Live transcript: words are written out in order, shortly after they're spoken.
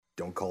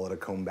Don't call it a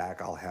comeback.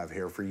 I'll have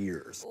hair for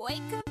years. Wake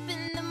up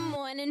in the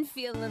morning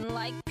feeling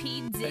like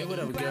P. Diddy. Hey, what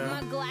up, Grab girl?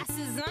 my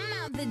glasses,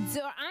 I'm out the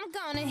door. I'm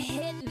gonna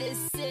hit this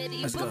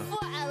city. Let's go. Before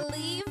I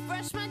leave,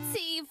 brush my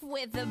teeth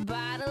with a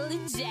bottle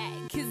of Jack.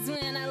 Cause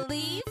when I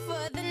leave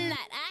for the night,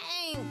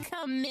 I ain't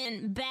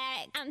coming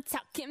back. I'm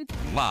talking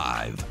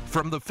Live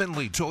from the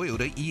Findlay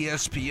Toyota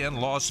ESPN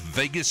Las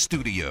Vegas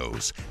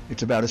studios,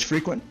 It's about as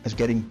frequent as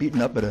getting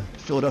beaten up at a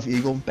Philadelphia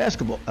Eagle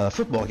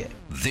football game.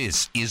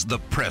 this is the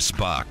Press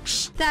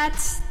Box.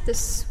 That's the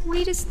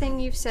sweetest thing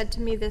you've said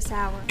to me this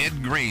hour.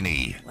 Ed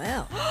Graney,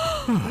 Well,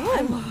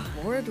 I'm on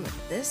board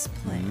with this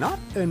plan. Not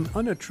an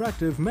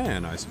unattractive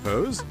man, I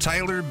suppose.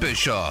 Tyler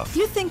Bischoff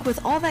You think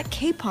with all that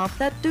K-pop,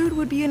 that dude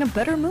would be in a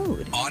better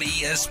mood? on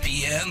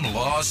ESPN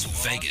Las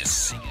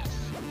Vegas.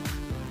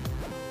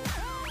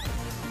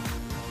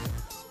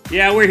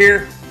 Yeah, we're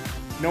here.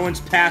 No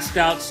one's passed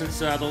out since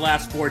the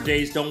last 4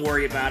 days. Don't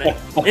worry about it.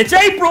 It's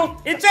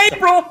April! It's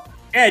April!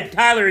 Ed,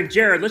 Tyler, and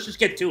Jared, let's just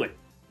get to it.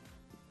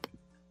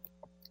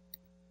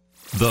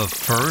 The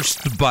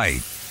First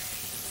Bite.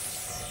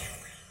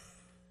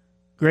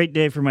 Great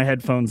day for my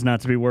headphones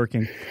not to be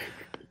working.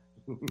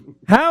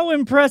 How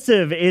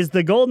impressive is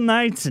the Golden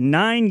Knights'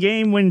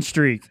 9-game win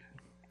streak?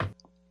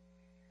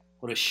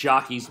 What a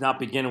shock he's not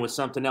beginning with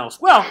something else.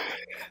 Well,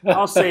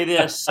 I'll say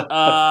this.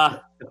 I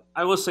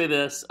will say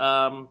this.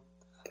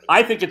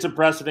 I think it's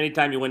impressive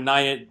anytime you win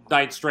nine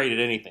straight at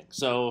anything.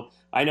 So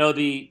I know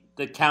the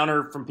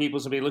counter from people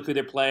is going to be, look who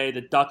they play.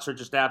 The Ducks are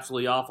just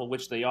absolutely awful,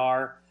 which they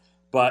are.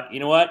 But you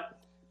know what?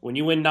 When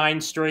you win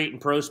 9 straight in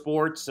pro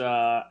sports,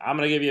 I'm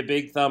going to give you a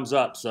big thumbs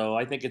up. So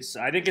I think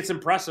it's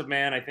impressive,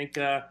 man. I think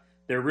they're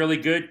really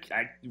good.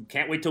 I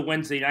can't wait till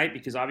Wednesday night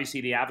because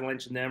obviously the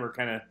Avalanche and them are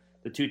kind of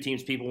the two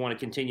teams people want to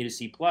continue to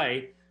see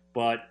play.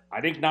 But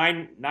I think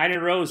nine in a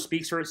row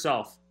speaks for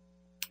itself.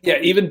 Yeah,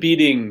 even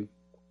beating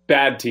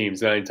bad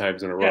teams 9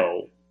 times in a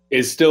row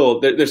is still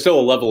there's still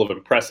a level of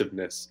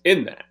impressiveness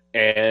in that.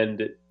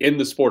 And in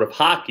the sport of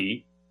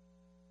hockey,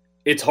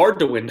 it's hard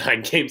to win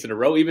 9 games in a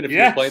row, even if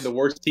you're playing the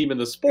worst team in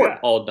the sport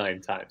all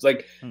 9 times.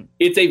 Like,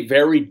 it's a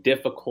very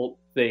difficult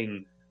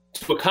thing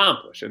to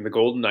accomplish, and the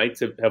Golden Knights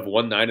have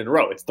won 9 in a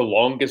row. It's the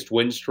longest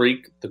win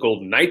streak the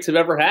Golden Knights have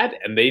ever had,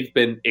 and they've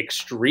been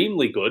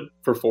extremely good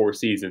for 4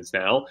 seasons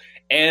now.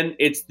 And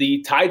it's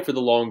the tied for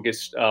the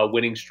longest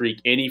winning streak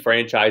any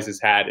franchise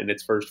has had in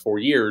its first 4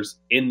 years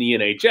in the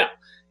NHL.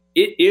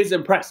 It is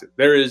impressive.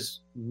 There is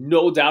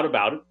no doubt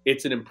about it.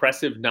 It's an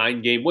impressive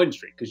 9-game win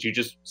streak because you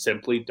just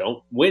simply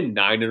don't win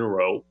 9 in a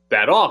row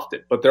that often.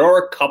 But there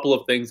are a couple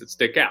of things that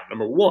stick out.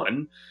 Number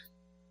one,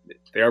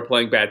 they are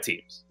playing bad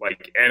teams.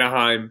 Like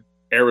Anaheim,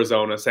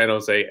 Arizona, San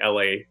Jose,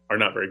 LA are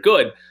not very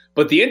good.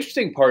 But the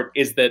interesting part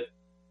is that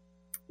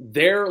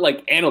their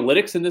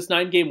analytics in this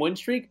 9-game win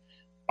streak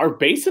are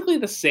basically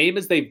the same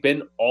as they've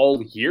been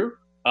all year.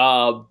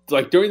 During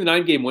the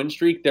 9-game win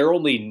streak, they're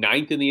only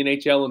 9th in the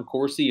NHL in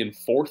Corsi and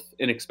 4th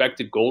in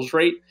expected goals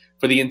rate.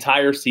 For the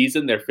entire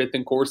season, they're 5th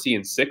in Corsi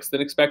and 6th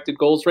in expected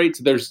goals rate.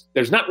 So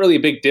there's not really a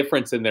big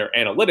difference in their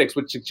analytics,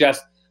 which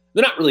suggests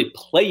they're not really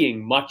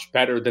playing much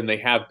better than they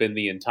have been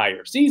the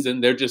entire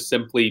season. They're just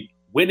simply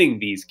winning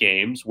these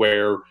games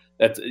where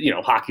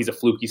hockey's a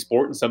fluky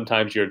sport and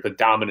sometimes you're the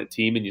dominant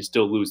team and you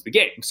still lose the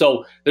game.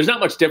 So there's not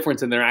much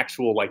difference in their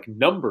actual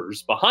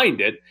numbers behind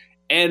it.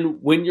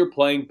 And when you're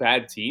playing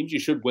bad teams, you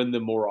should win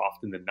them more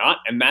often than not.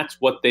 And that's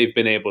what they've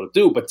been able to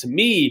do. But to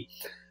me,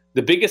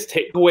 the biggest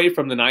takeaway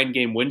from the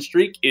 9-game win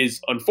streak is,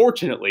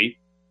 unfortunately,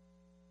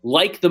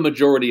 like the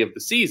majority of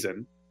the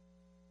season,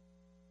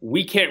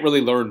 we can't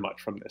really learn much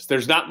from this.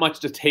 There's not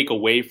much to take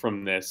away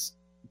from this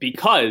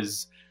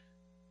because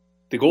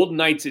the Golden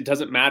Knights, it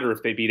doesn't matter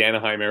if they beat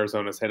Anaheim,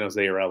 Arizona, San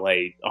Jose, or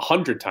LA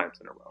 100 times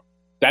in a row.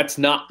 That's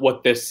not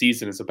what this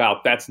season is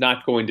about. That's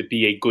not going to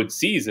be a good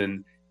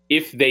season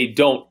if they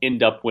don't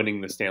end up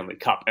winning the Stanley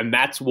Cup. And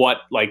that's what,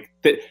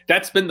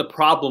 that's been the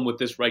problem with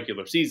this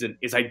regular season,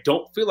 is I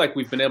don't feel like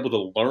we've been able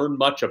to learn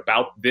much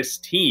about this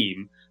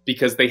team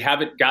because they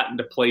haven't gotten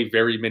to play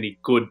very many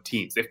good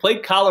teams. They've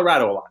played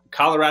Colorado a lot.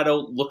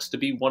 Colorado looks to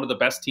be one of the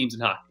best teams in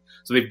hockey.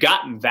 So they've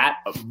gotten that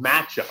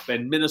matchup,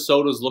 and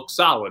Minnesota's look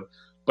solid.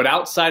 But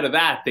outside of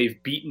that,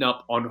 they've beaten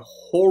up on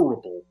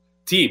horrible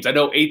teams. I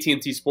know AT&T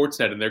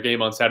Sportsnet in their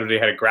game on Saturday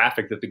had a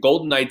graphic that the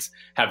Golden Knights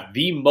have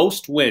the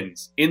most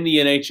wins in the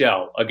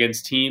NHL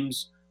against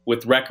teams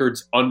with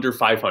records under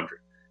 500.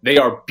 They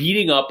are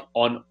beating up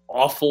on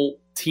awful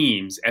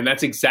teams, and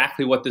that's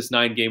exactly what this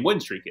 9-game win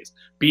streak is,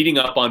 beating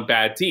up on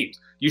bad teams.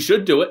 You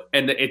should do it,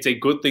 and it's a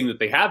good thing that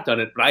they have done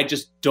it, but I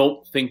just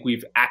don't think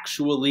we've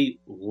actually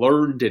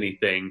learned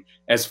anything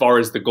as far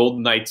as the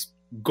Golden Knights'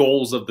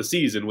 goals of the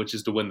season, which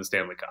is to win the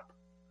Stanley Cup.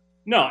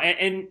 No,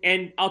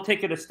 and I'll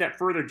take it a step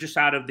further just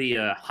out of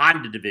the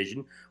Honda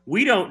division.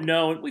 We don't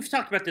know, and we've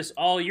talked about this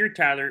all year,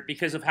 Tyler,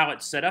 because of how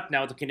it's set up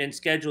now with the condensed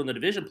schedule and the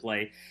division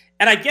play.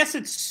 And I guess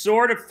it's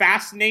sort of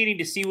fascinating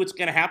to see what's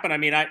going to happen. I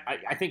mean, I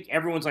think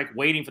everyone's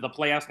waiting for the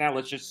playoffs now.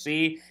 Let's just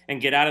see and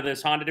get out of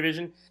this Honda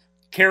division.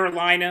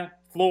 Carolina,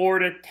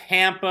 Florida,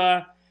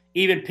 Tampa,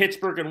 even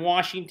Pittsburgh and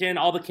Washington,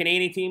 all the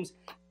Canadian teams.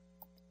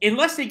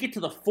 unless they get to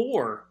the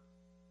 4,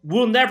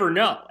 we'll never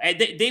know. And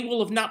they will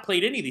have not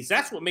played any of these.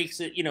 That's what makes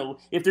it,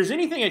 if there's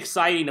anything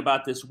exciting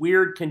about this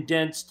weird,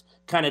 condensed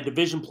kind of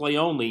division play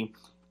only,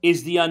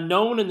 is the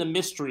unknown and the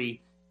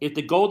mystery. If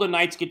the Golden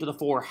Knights get to the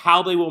 4,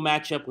 how they will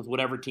match up with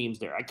whatever team's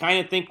there. I kind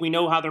of think we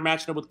know how they're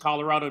matching up with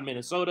Colorado and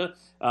Minnesota.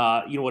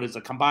 What is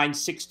a combined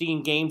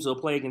 16 games they'll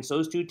play against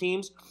those two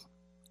teams.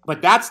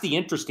 But that's the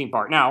interesting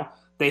part. Now,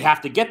 they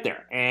have to get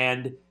there.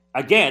 And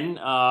again,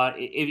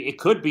 it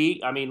could be,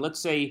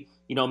 let's say,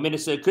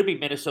 Minnesota, it could be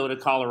Minnesota,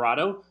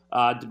 Colorado.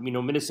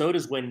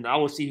 Minnesota's when I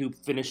will see who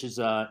finishes,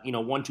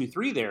 1, 2,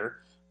 3 there.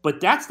 But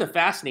that's the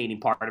fascinating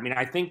part.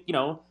 I think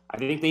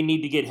they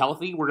need to get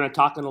healthy. We're going to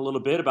talk in a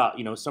little bit about,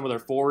 some of their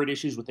forward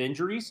issues with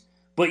injuries.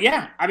 But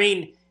yeah,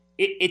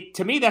 it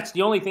to me, that's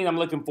the only thing I'm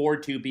looking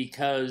forward to,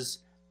 because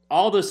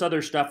all this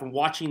other stuff and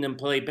watching them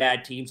play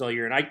bad teams all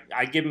year, and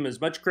I give them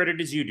as much credit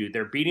as you do.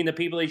 They're beating the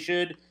people they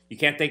should. You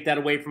can't take that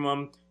away from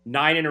them.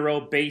 9 in a row,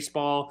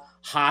 baseball,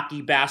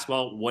 hockey,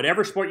 basketball,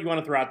 whatever sport you want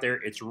to throw out there,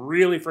 it's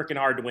really freaking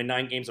hard to win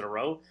 9 games in a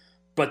row.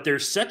 But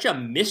there's such a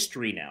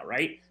mystery now,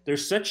 right?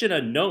 There's such an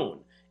unknown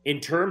in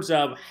terms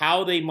of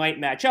how they might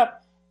match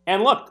up.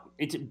 And look,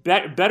 it's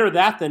better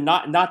that than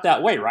not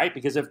that way, right?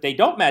 Because if they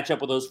don't match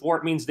up with those 4,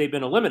 it means they've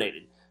been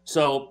eliminated.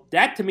 So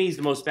that, to me, is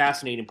the most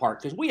fascinating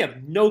part, because we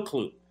have no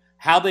clue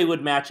how they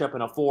would match up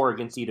in a 4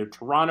 against either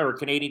Toronto or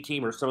Canadian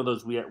team or some of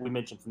those we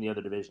mentioned from the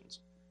other divisions.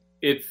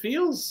 It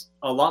feels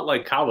a lot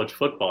like college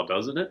football,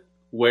 doesn't it?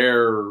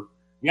 Where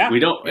we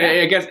don't.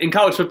 Yeah. I guess in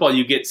college football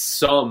you get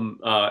some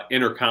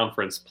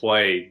interconference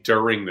play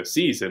during the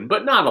season,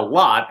 but not a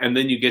lot. And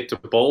then you get to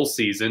bowl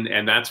season,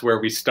 and that's where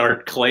we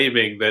start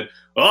claiming that,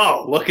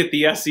 oh, look at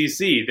the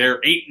SEC, they're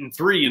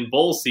 8-3 in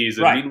bowl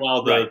season. Right.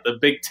 Meanwhile, the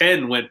Big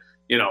Ten went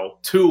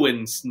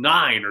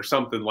 2-9 or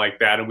something like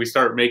that, and we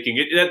start making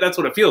it. That's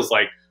what it feels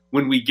like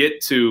when we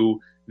get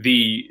to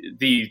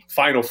the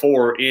Final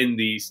Four in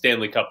the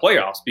Stanley Cup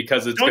playoffs,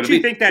 because it's Don't you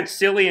think that's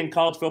silly in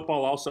college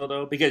football also,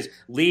 though? Because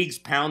leagues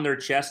pound their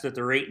chest that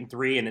they're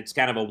 8-3 and it's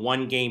kind of a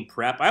 1-game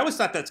prep. I always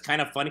thought that's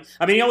kind of funny.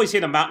 You always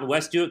hear the Mountain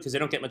West do it because they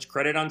don't get much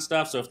credit on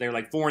stuff. So if they're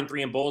like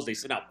 4-3 in bowls, they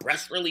send out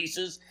press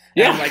releases.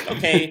 And I'm like,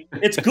 okay,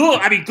 it's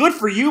good. Good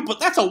for you, but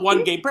that's a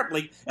 1-game prep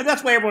league. And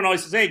that's why everyone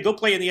always says, hey, go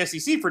play in the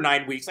SEC for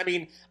 9 weeks.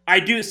 I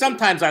do.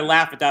 Sometimes I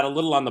laugh at that a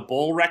little on the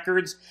bowl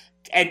records.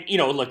 And,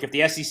 look, if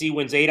the SEC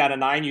wins 8 out of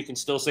 9, you can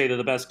still say they're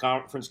the best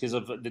conference because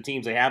of the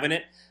teams they have in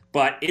it.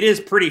 But it is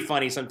pretty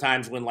funny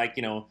sometimes when,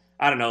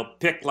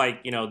 pick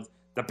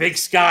the Big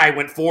Sky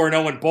went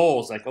 4-0 in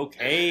bowls. Like,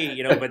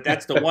 okay, but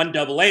that's the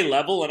 1AA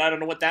level, and I don't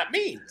know what that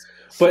means.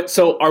 But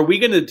so are we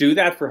going to do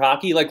that for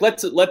hockey? Like,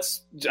 let's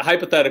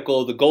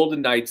hypothetical, the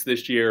Golden Knights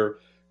this year,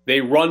 they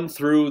run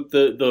through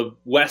the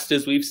West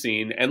as we've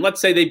seen, and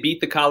let's say they beat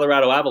the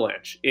Colorado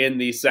Avalanche in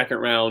the second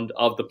round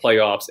of the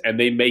playoffs and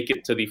they make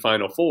it to the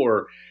Final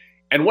Four.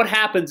 And what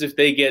happens if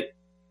they get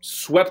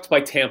swept by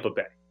Tampa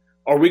Bay?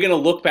 Are we going to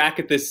look back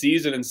at this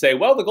season and say,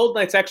 well, the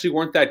Golden Knights actually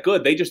weren't that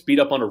good. They just beat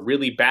up on a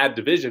really bad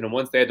division, and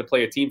once they had to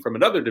play a team from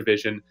another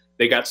division,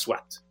 they got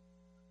swept?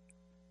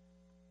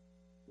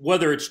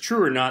 Whether it's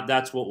true or not,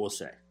 that's what we'll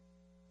say.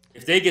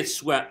 If they get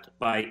swept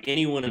by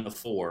anyone in the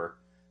 4,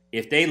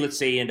 if they, let's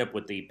say, end up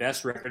with the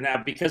best record,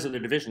 now because of their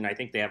division, I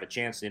think they have a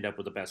chance to end up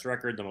with the best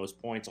record, the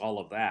most points, all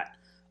of that.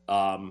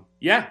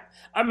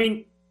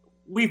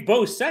 We've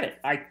both said it.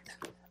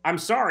 I'm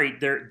sorry,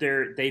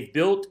 they've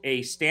built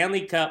a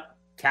Stanley Cup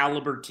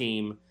caliber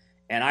team,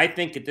 and I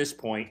think at this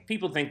point,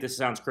 people think this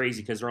sounds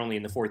crazy because they're only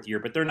in the 4th year,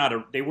 but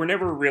they were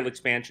never a real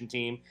expansion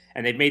team,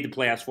 and they've made the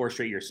playoffs 4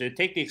 straight years. So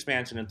take the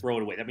expansion and throw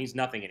it away. That means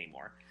nothing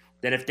anymore.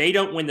 That if they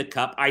don't win the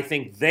cup, I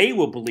think they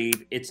will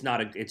believe it's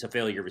a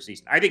failure of a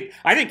season. I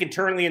think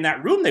internally in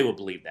that room they will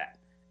believe that,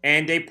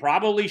 and they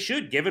probably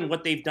should, given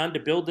what they've done to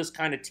build this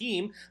kind of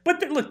team.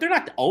 But look, they're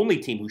not the only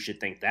team who should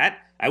think that.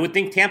 I would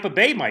think Tampa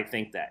Bay might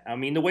think that.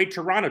 The way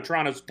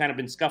Toronto's kind of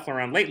been scuffling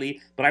around lately,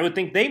 but I would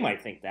think they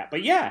might think that.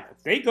 But yeah,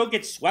 if they go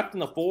get swept in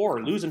the 4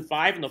 or losing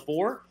 5 in the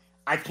 4,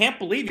 I can't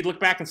believe you look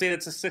back and say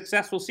that's a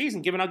successful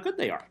season, given how good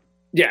they are.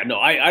 Yeah, no,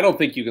 I don't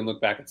think you can look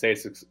back and say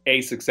it's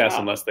a success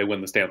unless they win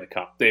the Stanley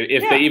Cup.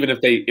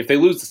 If they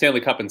lose the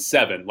Stanley Cup in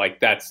 7,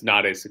 that's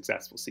not a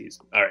successful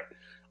season. All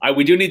right,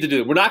 we do need to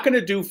do it. We're not going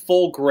to do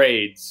full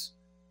grades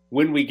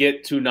when we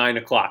get to 9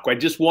 o'clock. I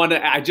just want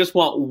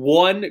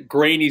one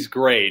Graney's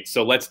grade,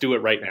 so let's do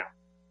it right now.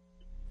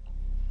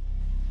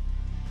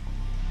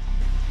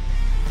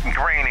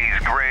 Graney's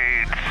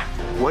grades.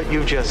 What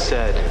you just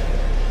said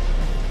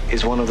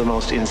is one of the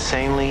most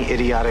insanely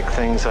idiotic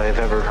things I have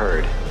ever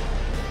heard.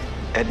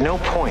 At no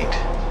point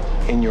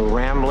in your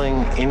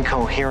rambling,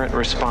 incoherent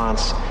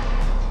response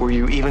were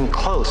you even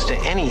close to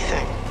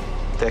anything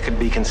that could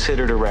be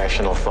considered a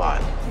rational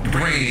thought.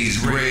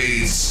 Graney's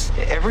grades.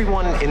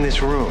 Everyone in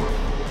this room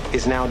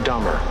is now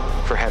dumber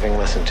for having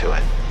listened to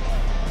it.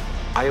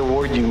 I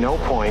award you no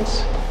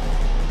points,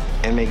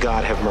 and may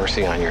God have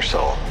mercy on your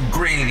soul.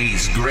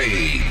 Graney's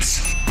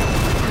grades.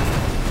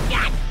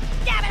 God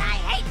damn it, I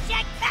hate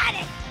Jack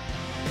Paddock!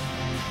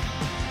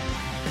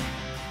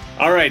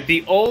 All right,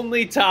 the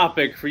only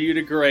topic for you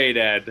to grade,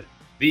 Ed,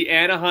 The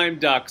Anaheim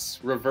Ducks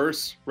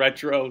reverse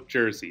retro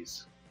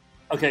jerseys.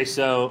 Okay,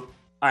 so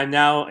I'm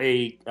now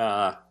a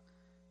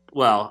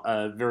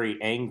very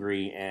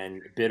angry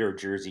and bitter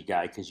jersey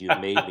guy because you've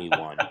made me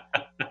one.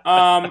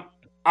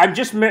 I'm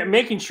just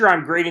making sure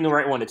I'm grading the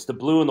right one. It's the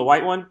blue and the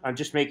white one. I'm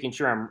just making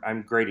sure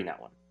I'm grading that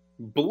one.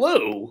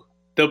 Blue?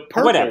 The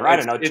purple? Whatever, I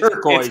don't know.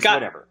 Turquoise,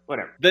 whatever.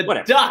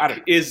 The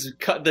duck is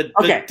the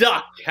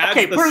duck has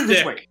the put it this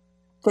stick. way.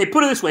 Okay,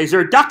 put it this way. Is there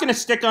a duck and a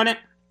stick on it?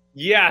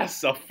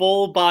 Yes, a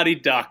full-body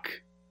duck.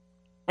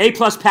 A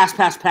plus pass,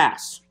 pass,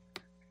 pass.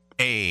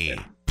 A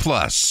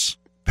plus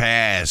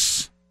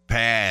pass,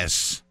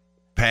 pass,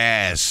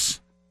 pass.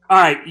 All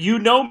right, you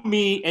know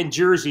me and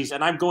jerseys,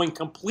 and I'm going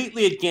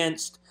completely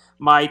against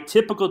my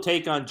typical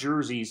take on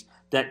jerseys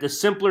that the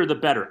simpler the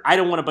better. I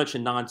don't want a bunch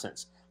of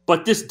nonsense.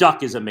 But this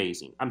duck is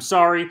amazing. I'm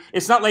sorry.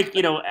 It's not like,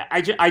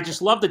 I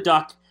just love the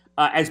duck.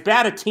 As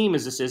bad a team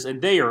as this is,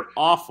 and they are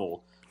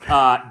awful,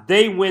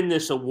 they win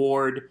this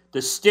award.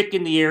 The stick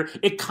in the air.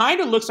 It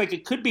kind of looks like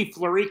it could be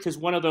Fleury because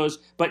one of those,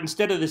 but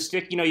instead of the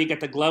stick, you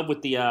get the glove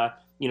with the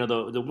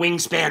the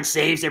wingspan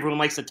saves everyone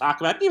likes to talk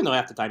about, even though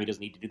half the time he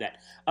doesn't need to do that.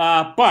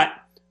 But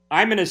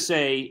I'm going to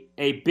say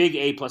a big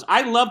A+.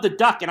 I love the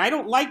duck, and I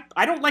don't like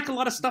a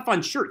lot of stuff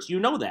on shirts. You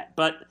know that,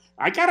 but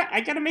I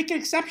gotta make an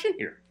exception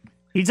here.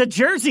 He's a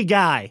Jersey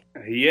guy.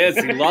 He is.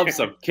 He loves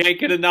them. Can't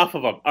get enough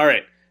of them. All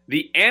right.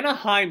 The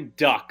Anaheim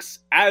Ducks,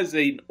 as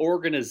an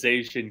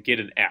organization,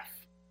 get an F.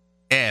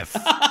 F.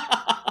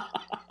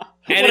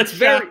 And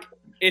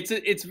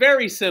it's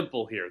very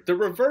simple here. The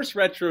reverse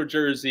retro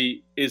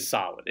jersey is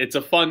solid. It's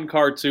a fun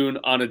cartoon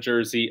on a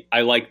jersey.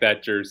 I like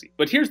that jersey.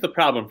 But here's the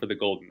problem for the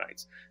Golden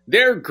Knights.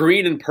 Their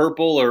green and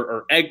purple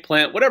or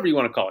eggplant, whatever you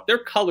want to call it, their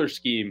color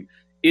scheme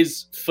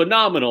is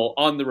phenomenal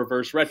on the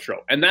reverse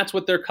retro. And that's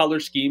what their color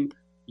scheme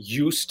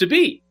used to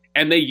be.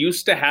 And they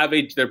used to have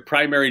their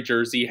primary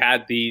jersey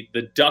had the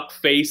duck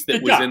face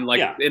that was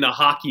in a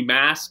hockey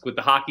mask with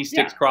the hockey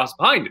sticks crossed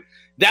behind it.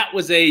 That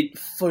was a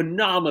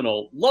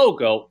phenomenal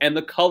logo, and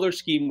the color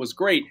scheme was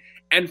great.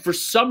 And for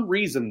some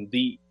reason,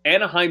 the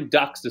Anaheim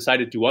Ducks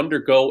decided to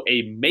undergo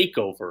a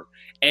makeover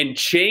and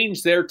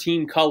change their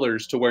team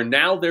colors to where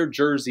now their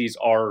jerseys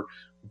are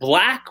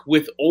black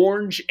with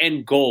orange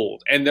and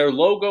gold. And their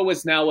logo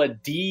is now a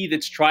D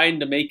that's trying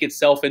to make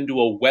itself into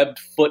a webbed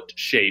foot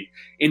shape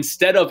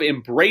instead of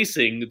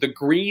embracing the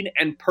green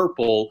and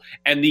purple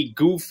and the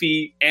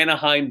goofy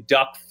Anaheim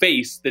Duck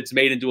face that's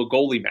made into a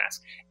goalie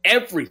mask.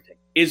 Everything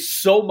is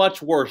so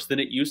much worse than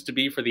it used to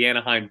be for the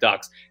Anaheim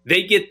Ducks.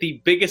 They get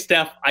the biggest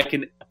F I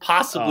can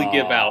possibly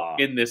give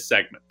out in this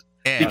segment.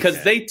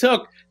 Because they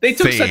took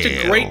such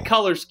a great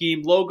color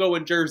scheme, logo,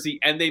 and jersey,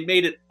 and they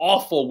made it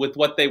awful with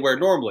what they wear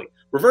normally.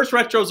 Reverse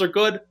retros are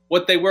good.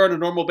 What they wear on a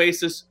normal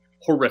basis,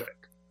 horrific.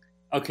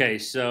 Okay,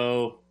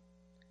 so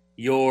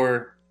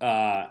you're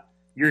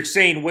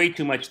saying way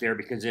too much there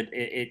because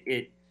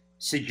it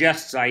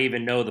suggests I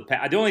even know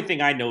the only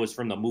thing I know is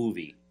from the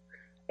movie.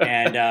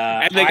 And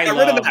they got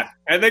rid of that.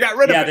 And they got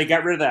rid of it. Yeah, they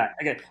got rid of that.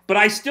 Okay. But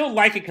I still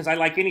like it because I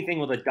like anything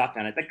with a duck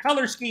on it. The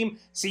color scheme.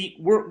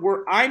 See,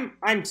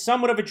 I'm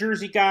somewhat of a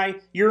jersey guy.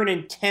 You're an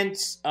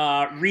intense,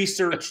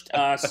 researched,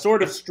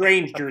 sort of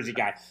strange jersey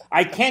guy.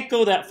 I can't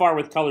go that far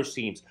with color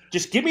schemes.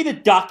 Just give me the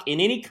duck in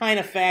any kind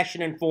of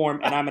fashion and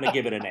form, and I'm going to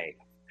give it an A.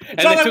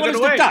 That's all I want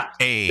is the duck.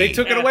 They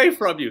took it away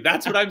from you.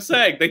 That's what I'm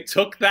saying. They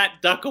took that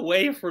duck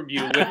away from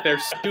you with their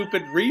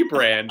stupid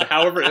rebrand.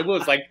 However, it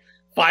was like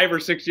 5 or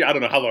 6 years, I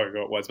don't know how long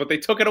ago it was, but they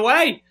took it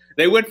away.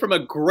 They went from a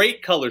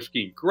great color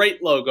scheme,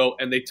 great logo,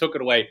 and they took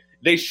it away.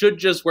 They should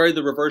just wear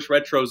the reverse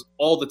retros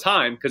all the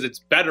time because it's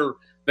better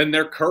than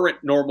their current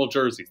normal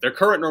jerseys. Their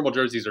current normal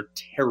jerseys are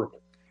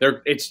terrible.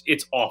 It's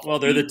awful. Well,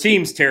 the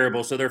team's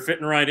terrible, so they're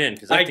fitting right in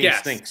because that team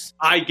stinks.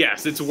 I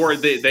guess it's where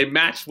they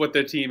match what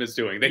their team is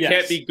doing. They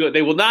can't be good.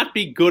 They will not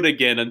be good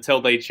again until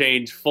they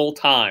change full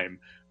time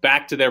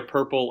back to their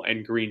purple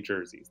and green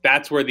jerseys.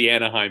 That's where the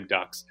Anaheim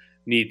Ducks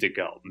need to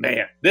go.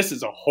 Man, this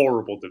is a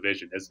horrible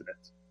division, isn't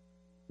it?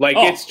 Like,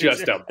 it's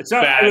just bad.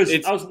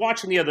 I was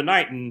watching the other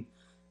night, and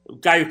a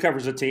guy who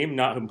covers a team,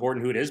 not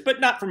important who it is,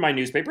 but not from my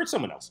newspaper, it's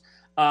someone else.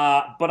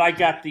 But I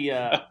got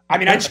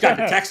I just got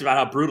the text about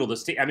how brutal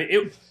this team. I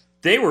mean,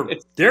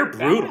 they're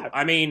brutal.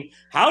 I mean,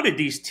 how did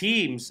these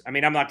teams? I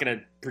mean, I'm not going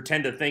to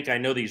pretend to think I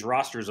know these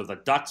rosters of the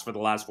Ducks for the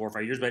last 4 or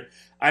 5 years, but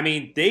I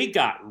mean, they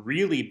got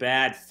really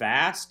bad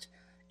fast.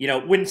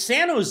 When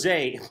San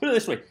Jose, put it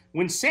this way,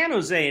 when San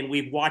Jose, and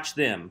we've watched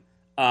them,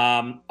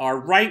 are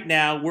right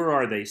now, where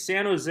are they?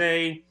 San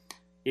Jose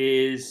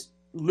is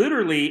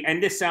literally,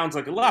 and this sounds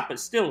like a lot,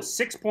 but still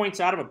 6 points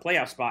out of a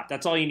playoff spot.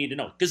 That's all you need to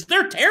know, because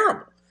they're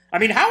terrible. I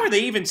mean, how are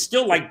they even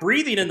still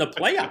breathing in the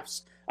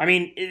playoffs? I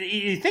mean,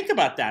 you think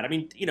about that. I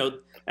mean,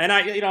 and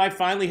I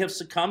finally have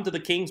succumbed to the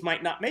Kings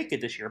might not make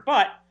it this year,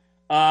 but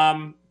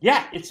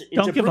it's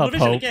a brutal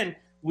division. Again,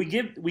 we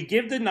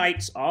give the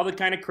Knights all the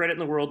kind of credit in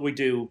the world we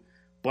do.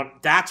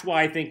 But that's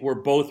why I think we're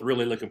both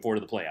really looking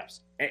forward to the playoffs.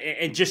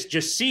 And just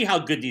see how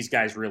good these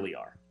guys really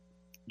are.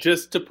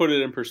 Just to put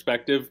it in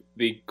perspective,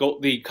 the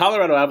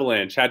Colorado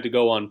Avalanche had to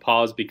go on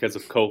pause because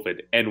of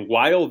COVID. And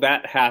while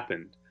that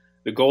happened,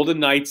 the Golden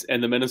Knights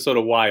and the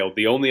Minnesota Wild,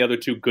 the only other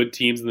two good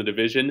teams in the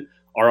division,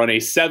 are on a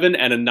 7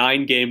 and a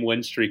 9 game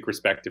win streak,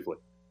 respectively.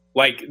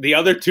 Like, the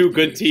other two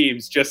good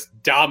teams just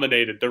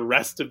dominated the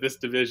rest of this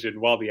division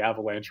while the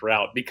Avalanche were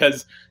out,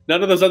 because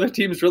none of those other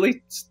teams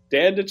really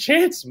stand a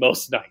chance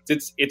most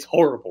nights. It's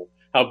horrible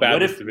how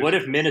bad this division is. What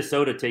if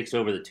Minnesota takes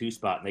over the 2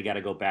 spot and they got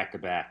to go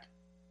back-to-back?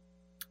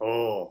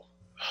 Oh.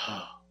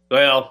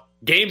 Well,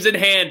 games in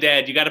hand,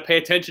 Dad. You got to pay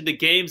attention to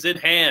games in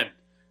hand.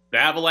 The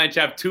Avalanche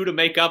have 2 to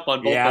make up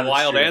on both the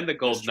Wild and the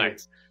Golden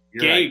Knights.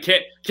 Right.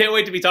 Can't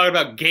wait to be talking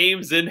about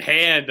games in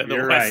hand in the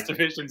West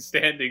Division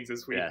standings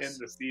as we end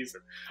the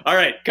season. All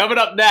right, coming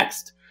up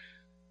next,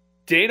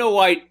 Dana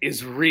White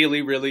is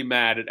really, really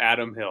mad at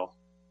Adam Hill.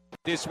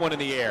 This one in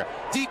the air,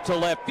 deep to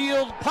left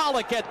field.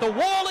 Pollock at the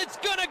wall. It's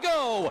gonna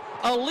go.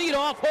 A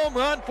leadoff home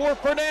run for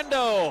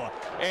Fernando,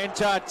 and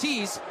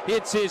Tatis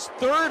hits his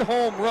 3rd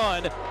home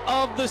run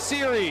of the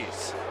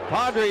series.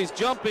 Padres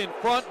jump in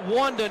front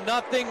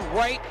 1-0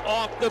 right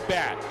off the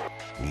bat.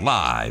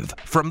 Live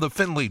from the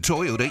Findlay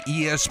Toyota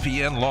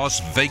ESPN Las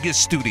Vegas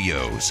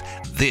studios,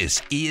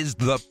 this is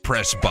The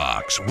Press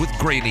Box with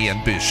Graney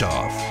and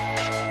Bischoff.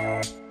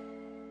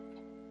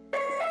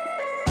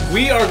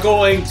 We are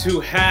going to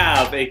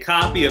have a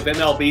copy of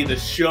MLB The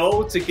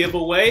Show to give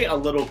away a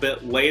little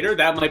bit later.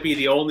 That might be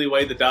the only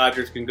way the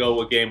Dodgers can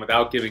go a game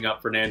without giving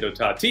up Fernando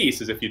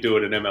Tatis, is if you do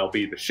it in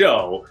MLB The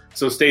Show.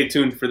 So stay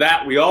tuned for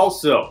that. We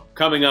also,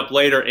 coming up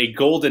later, a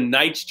Golden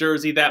Knights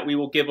jersey that we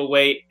will give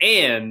away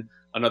and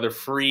another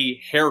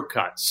free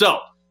haircut. So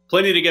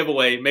plenty to give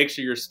away. Make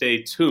sure you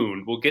stay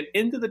tuned. We'll get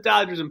into the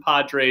Dodgers and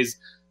Padres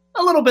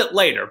a little bit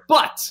later.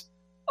 But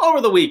over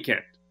the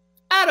weekend,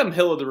 Adam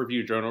Hill of the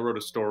Review-Journal wrote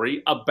a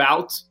story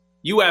about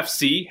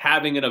UFC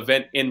having an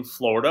event in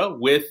Florida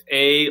with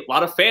a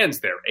lot of fans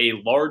there, a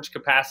large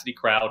capacity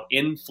crowd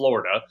in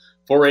Florida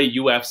for a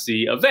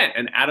UFC event.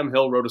 And Adam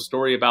Hill wrote a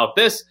story about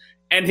this,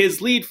 and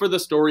his lead for the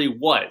story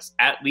was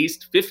at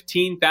least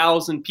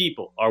 15,000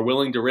 people are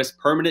willing to risk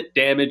permanent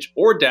damage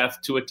or death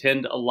to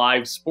attend a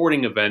live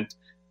sporting event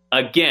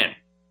again.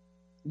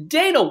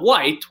 Dana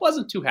White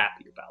wasn't too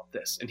happy about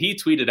this, and he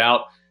tweeted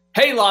out,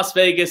 "Hey, Las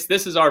Vegas,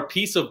 this is our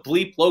piece of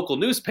bleep local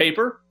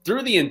newspaper.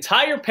 Through the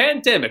entire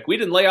pandemic, we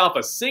didn't lay off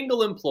a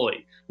single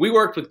employee. We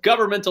worked with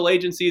governmental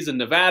agencies in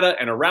Nevada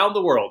and around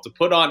the world to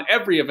put on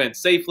every event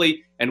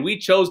safely, and we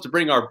chose to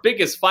bring our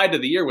biggest fight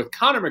of the year with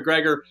Conor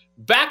McGregor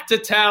back to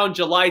town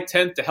July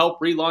 10th to help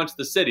relaunch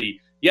the city.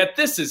 Yet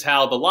this is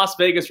how the Las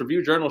Vegas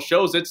Review-Journal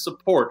shows its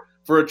support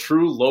for a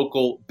true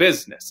local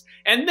business."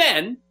 And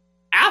then,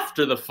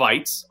 after the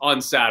fights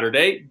on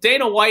Saturday,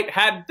 Dana White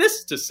had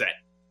this to say.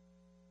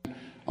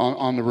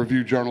 On the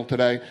Review-Journal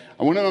today.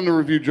 I went in on the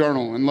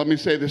Review-Journal, and let me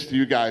say this to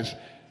you guys.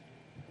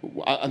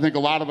 I think a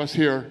lot of us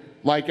here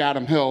like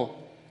Adam Hill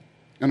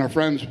and are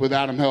friends with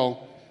Adam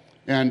Hill,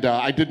 and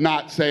I did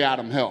not say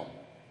Adam Hill,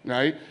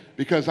 right?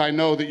 Because I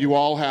know that you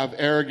all have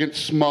arrogant,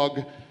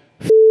 smug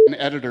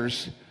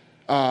editors,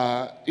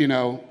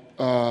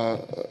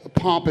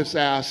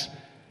 pompous-ass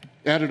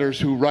editors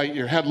who write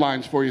your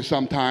headlines for you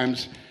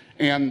sometimes,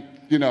 and,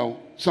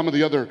 some of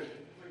the other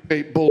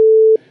bull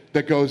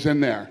that goes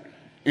in there.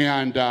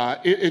 And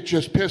it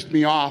just pissed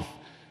me off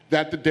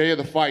that the day of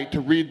the fight to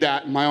read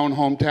that in my own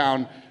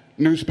hometown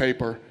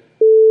newspaper,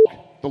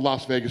 the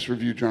Las Vegas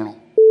Review-Journal.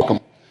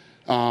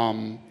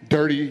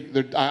 Dirty.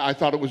 I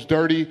thought it was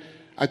dirty.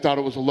 I thought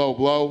it was a low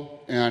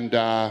blow. And,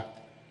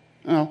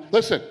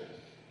 listen,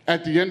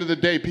 at the end of the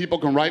day, people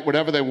can write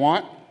whatever they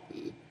want.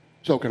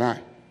 So can I.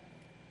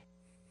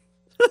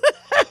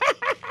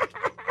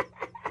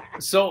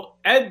 So,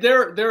 Ed,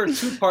 there are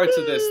 2 parts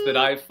of this that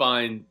I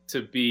find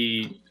to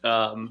be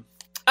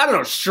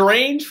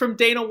strange from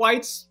Dana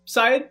White's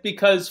side,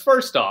 because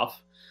first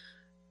off,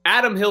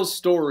 Adam Hill's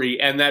story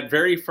and that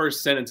very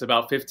first sentence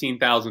about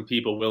 15,000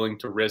 people willing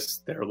to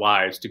risk their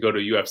lives to go to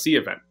a UFC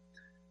event,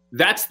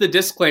 that's the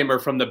disclaimer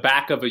from the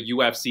back of a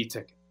UFC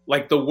ticket.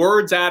 Like, the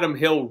words Adam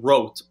Hill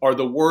wrote are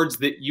the words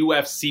that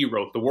UFC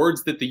wrote, the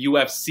words that the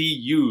UFC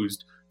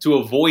used to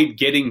avoid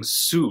getting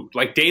sued.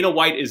 Like, Dana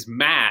White is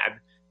mad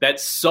that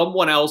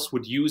someone else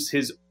would use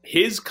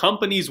his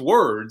company's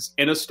words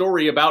in a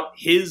story about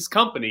his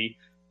company.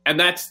 And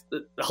that's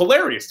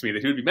hilarious to me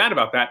that he would be mad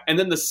about that. And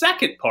then the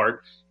second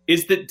part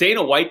is that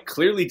Dana White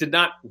clearly did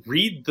not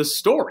read the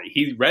story.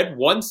 He read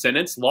one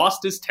sentence,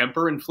 lost his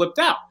temper, and flipped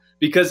out.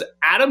 Because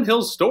Adam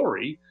Hill's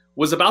story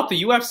was about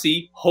the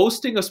UFC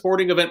hosting a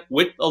sporting event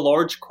with a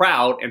large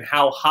crowd and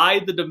how high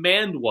the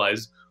demand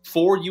was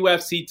for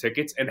UFC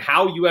tickets and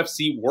how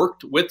UFC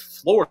worked with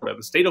Florida,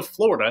 the state of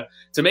Florida,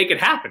 to make it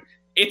happen.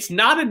 It's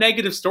not a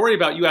negative story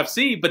about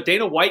UFC, but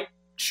Dana White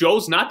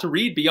chose not to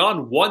read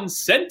beyond one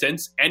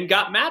sentence and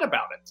got mad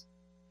about it.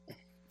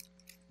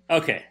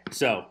 Okay,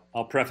 so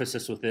I'll preface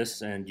this with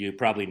this, and you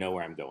probably know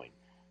where I'm going.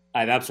 I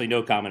have absolutely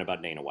no comment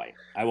about Dana White.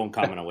 I won't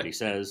comment on what he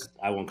says.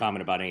 I won't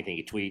comment about anything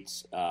he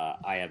tweets.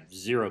 I have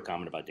zero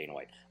comment about Dana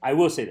White. I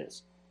will say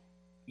this.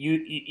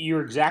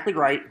 You're exactly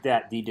right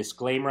that the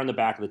disclaimer on the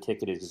back of the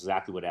ticket is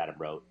exactly what Adam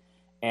wrote.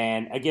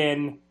 And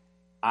again,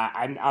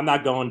 I'm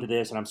not going to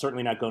this, and I'm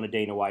certainly not going to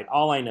Dana White.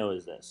 All I know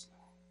is this.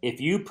 If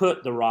you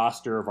put the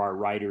roster of our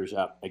writers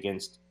up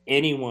against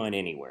anyone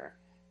anywhere,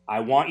 I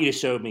want you to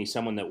show me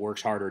someone that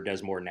works harder or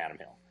does more than Adam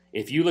Hill.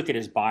 If you look at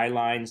his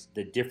bylines,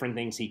 the different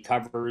things he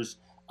covers,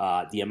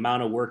 the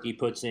amount of work he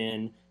puts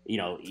in,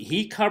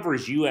 he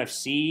covers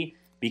UFC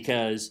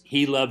because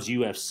he loves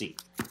UFC.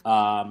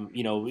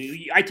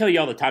 I tell you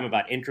all the time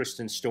about interest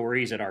in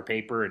stories at our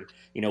paper and,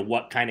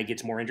 what kind of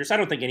gets more interest. I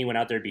don't think anyone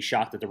out there would be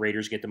shocked that the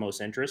Raiders get the most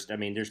interest. I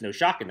mean, there's no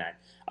shock in that.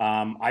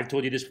 I've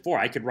told you this before.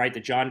 I could write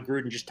that John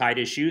Gruden just tied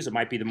his shoes. It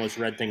might be the most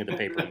read thing in the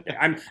paper.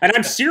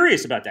 I'm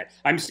serious about that.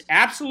 I'm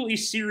absolutely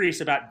serious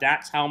about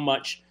that's how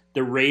much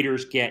the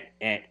Raiders get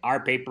at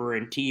our paper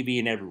and TV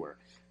and everywhere.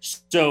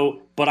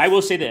 So, but I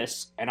will say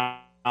this, and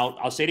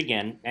I'll say it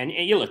again. And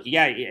you look,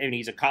 and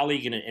he's a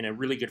colleague and a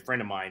really good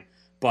friend of mine.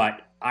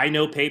 But I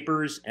know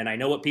papers, and I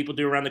know what people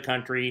do around the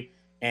country,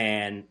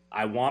 and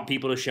I want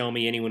people to show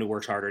me anyone who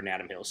works harder than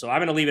Adam Hill. So I'm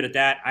going to leave it at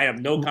that. I have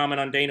no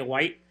comment on Dana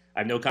White. I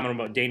have no comment on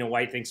what Dana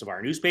White thinks of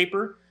our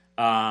newspaper.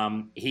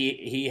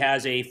 He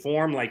has a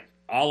form like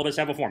all of us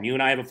have a form. You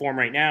and I have a form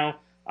right now.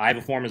 I have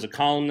a form as a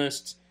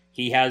columnist.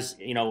 He has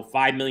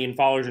 5 million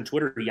followers on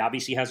Twitter. He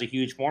obviously has a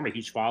huge form, a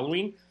huge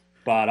following.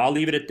 But I'll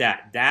leave it at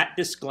that. That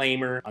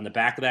disclaimer on the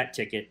back of that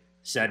ticket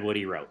said what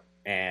he wrote.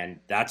 And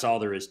that's all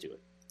there is to it.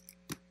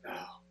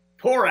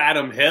 Poor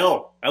Adam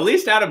Hill. At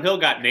least Adam Hill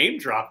got name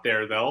dropped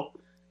there, though.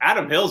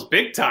 Adam Hill's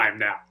big time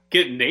now,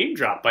 getting name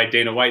dropped by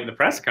Dana White in the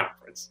press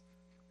conference.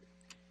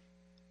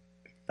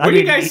 When are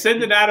you guys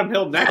sending Adam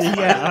Hill next?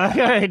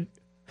 Yeah,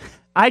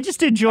 I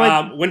just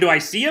enjoyed. When do I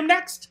see him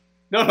next?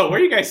 No. Where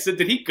you guys did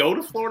he go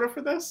to Florida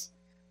for this?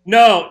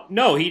 No,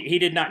 he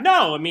did not.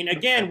 No, I mean,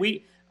 again,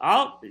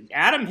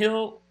 Adam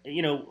Hill.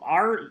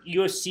 Our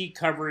UFC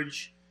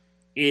coverage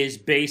is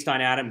based on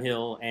Adam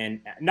Hill,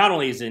 and not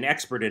only is he an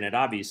expert in it,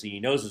 obviously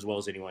he knows as well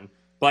as anyone,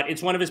 but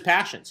it's one of his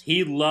passions.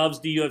 He loves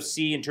the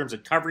UFC in terms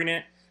of covering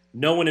it.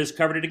 No one has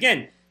covered it.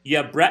 Again, you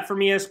have Brett from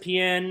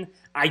ESPN.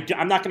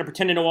 I'm not going to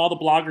pretend to know all the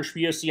bloggers for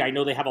UFC. I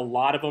know they have a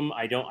lot of them.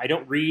 I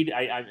don't read.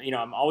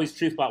 I'm always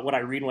truthful about what I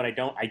read and what I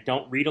don't. I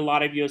don't read a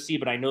lot of UFC,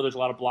 but I know there's a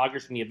lot of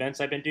bloggers from the events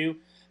I've been to.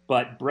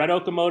 But Brett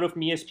Okamoto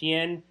from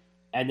ESPN,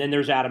 and then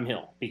there's Adam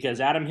Hill,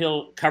 because Adam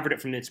Hill covered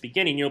it from its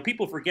beginning.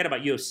 People forget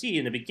about UFC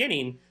in the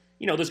beginning.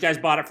 Those guys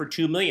bought it for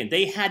 $2 million.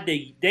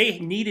 They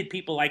needed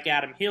people like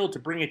Adam Hill to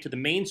bring it to the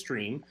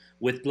mainstream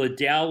with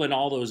Liddell and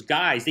all those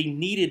guys. They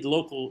needed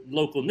local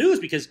news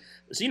because,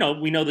 we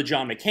know the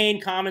John McCain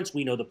comments.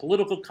 We know the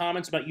political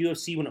comments about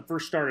UFC when it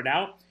first started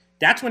out.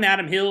 That's when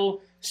Adam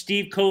Hill,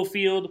 Steve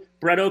Cofield,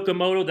 Brett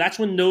Okamoto, that's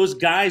when those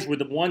guys were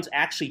the ones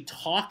actually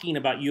talking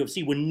about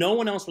UFC, when no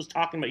one else was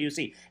talking about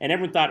UFC. And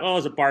everyone thought,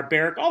 is it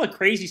barbaric? All the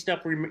crazy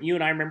stuff you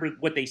and I remember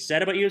what they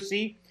said about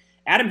UFC.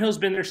 Adam Hill's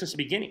been there since the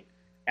beginning.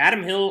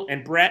 Adam Hill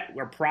and Brett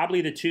are probably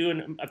the two,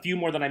 and a few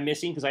more that I'm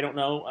missing because I don't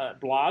know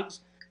blogs,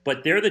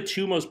 but they're the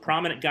two most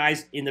prominent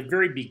guys in the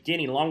very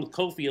beginning, along with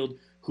Cofield,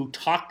 who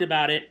talked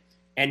about it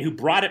and who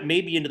brought it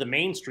maybe into the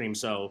mainstream.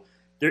 So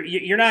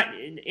you're not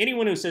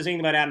anyone who says anything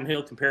about Adam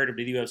Hill comparative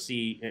to the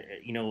UFC,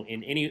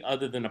 in any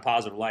other than a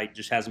positive light,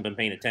 just hasn't been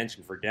paying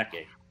attention for a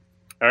decade.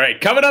 All right,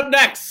 coming up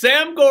next,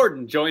 Sam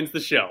Gordon joins the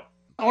show.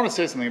 I want to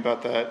say something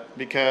about that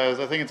because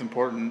I think it's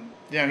important.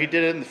 He did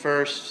it in the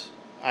first.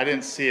 I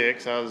didn't see it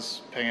because I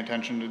was paying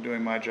attention to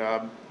doing my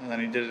job. And then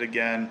he did it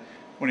again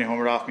when he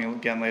homered off me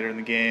again later in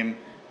the game.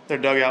 Their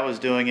dugout was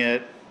doing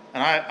it,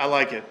 and I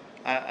like it.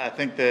 I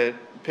think that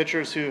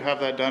pitchers who have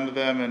that done to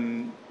them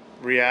and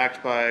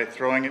react by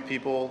throwing at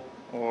people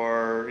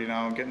or,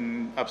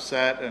 getting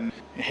upset and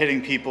hitting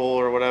people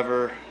or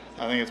whatever,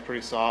 I think it's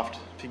pretty soft.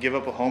 If you give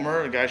up a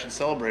homer, the guy should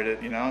celebrate it.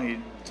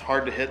 It's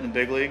hard to hit in the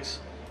big leagues.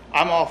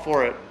 I'm all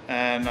for it,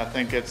 and I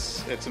think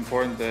it's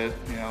important that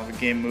the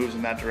game moves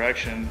in that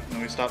direction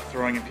and we stop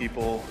throwing at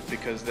people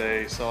because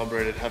they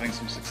celebrated having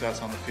some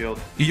success on the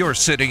field. You're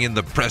sitting in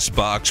the press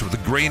box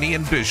with Graney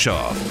and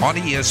Bischoff on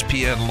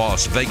ESPN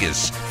Las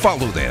Vegas.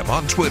 Follow them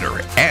on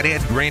Twitter at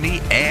Ed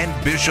Graney and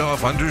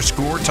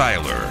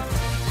Bischoff_Tyler.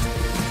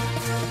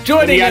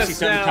 Let me ask you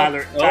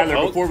something,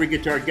 Tyler. Before we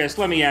get to our guest,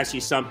 let me ask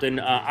you something.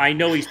 I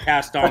know he's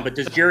passed on, but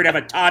does Jared have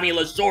a Tommy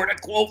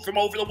Lasorda quote from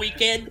over the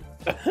weekend?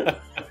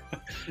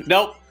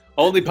 Nope.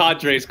 Only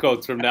Padres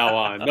quotes from now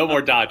on. No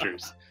more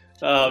Dodgers.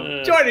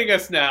 Joining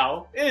us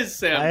now is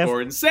Sam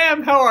Gordon.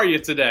 Sam, how are you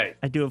today?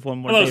 I do have one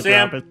more. Hello,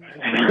 Sam.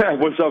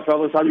 What's up,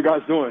 fellas? How you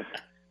guys doing?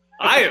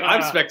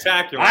 I'm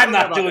spectacular. I'm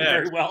not doing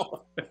very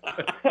well.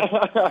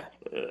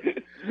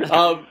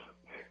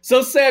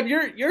 So Sam,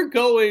 you're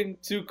going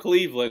to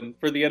Cleveland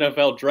for the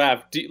NFL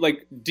draft. Do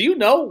you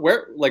know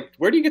where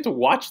do you get to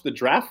watch the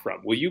draft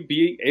from? Will you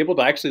be able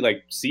to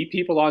actually see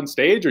people on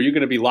stage, or are you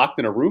going to be locked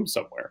in a room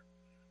somewhere?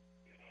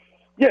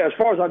 Yeah, as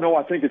far as I know,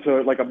 I think it's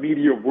a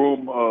media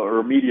room or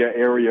a media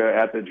area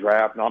at the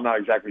draft. Now, I'm not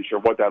exactly sure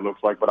what that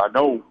looks like, but I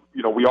know,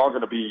 we are going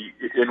to be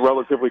in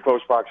relatively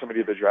close proximity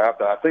to the draft.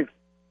 I think,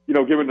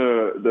 given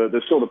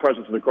the still the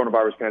presence of the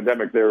coronavirus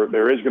pandemic,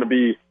 there is going to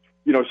be,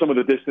 some of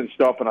the distance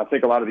stuff, and I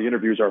think a lot of the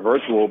interviews are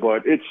virtual,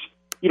 but it's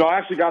I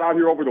actually got out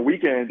here over the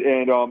weekend,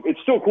 and it's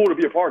still cool to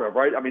be a part of,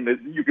 right? I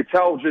mean, you could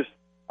tell just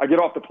I get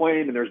off the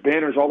plane, and there's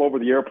banners all over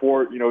the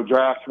airport,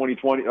 draft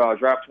 2020,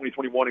 draft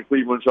 2021 in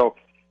Cleveland. So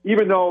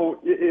even though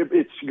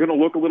it's going to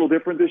look a little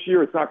different this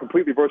year, it's not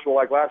completely virtual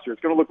like last year.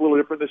 It's going to look a little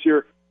different this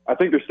year. I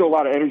think there's still a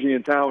lot of energy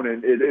in town,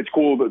 and it's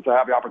cool to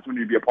have the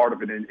opportunity to be a part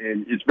of it. And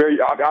it's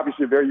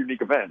obviously a very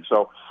unique event.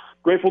 So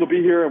grateful to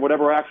be here, and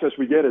whatever access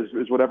we get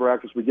is whatever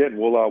access we get, and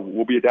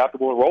we'll be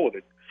adaptable and roll with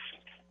it.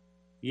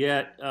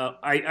 Yeah,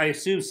 I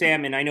assume,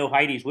 Sam, and I know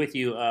Heidi's with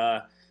you,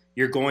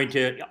 you're going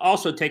to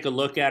also take a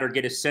look at or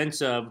get a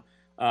sense of,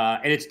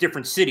 and it's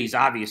different cities,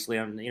 obviously.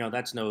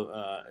 That's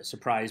no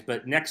surprise.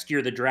 But next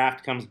year the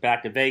draft comes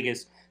back to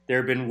Vegas. There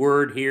have been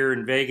word here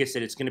in Vegas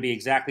that it's going to be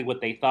exactly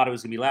what they thought it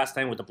was going to be last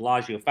time with the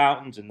Bellagio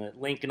fountains and the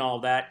link and all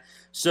of that.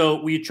 So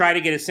we try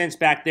to get a sense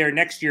back there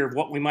next year of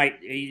what we might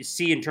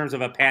see in terms of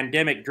a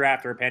pandemic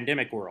draft or a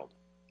pandemic world.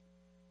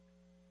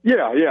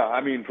 Yeah,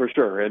 I mean, for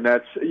sure. And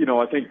that's,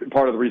 I think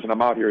part of the reason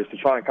I'm out here is to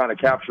try and kind of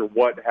capture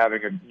what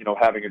having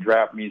a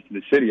draft means to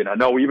the city. And I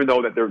know even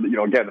though that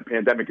again, the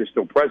pandemic is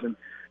still present,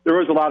 there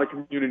is a lot of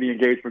community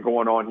engagement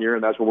going on here,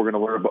 and that's what we're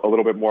going to learn a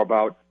little bit more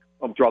about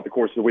throughout the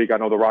course of the week. I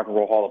know the Rock and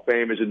Roll Hall of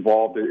Fame is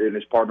involved and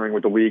is partnering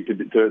with the league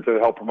to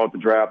help promote the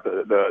draft,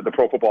 the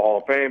Pro Football Hall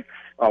of Fame,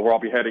 where I'll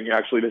be heading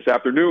actually this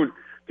afternoon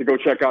to go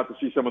check out to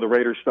see some of the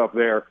Raiders stuff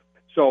there.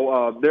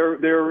 So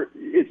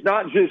it's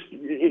not just,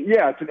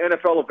 it's an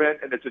NFL event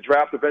and it's a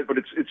draft event, but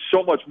it's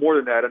so much more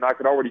than that. And I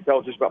can already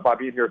tell just by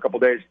being here a couple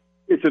of days,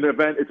 it's an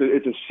event,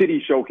 it's a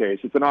city showcase.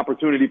 It's an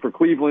opportunity for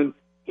Cleveland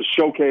to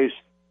showcase,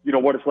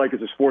 what it's like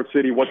as a sports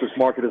city, what this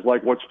market is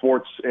like, what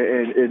sports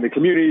and the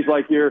community is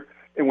like here.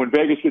 And when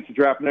Vegas gets the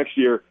draft next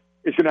year,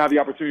 it's going to have the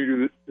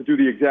opportunity to do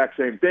the exact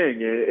same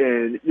thing.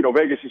 And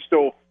Vegas is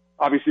still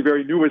obviously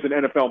very new as an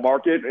NFL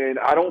market, and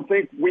I don't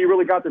think we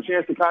really got the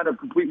chance to kind of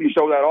completely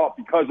show that off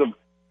because of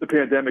the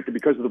pandemic and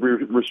because of the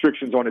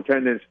restrictions on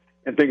attendance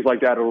and things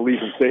like that at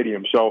Allegiant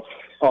Stadium. So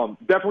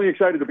definitely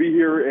excited to be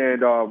here,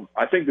 and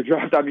I think the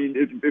draft, I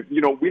mean,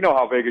 we know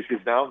how Vegas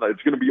gets down.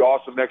 It's going to be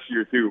awesome next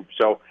year too.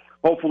 So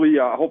hopefully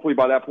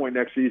by that point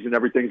next season,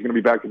 everything's going to be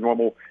back to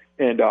normal,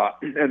 and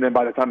then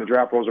by the time the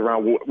draft rolls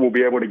around, we'll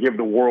be able to give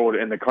the world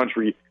and the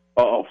country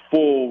a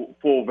full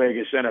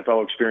Vegas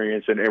NFL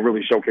experience and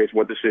really showcase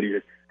what the city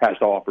has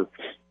to offer.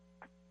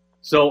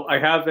 So I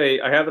have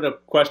a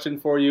question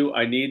for you.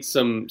 I need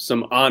some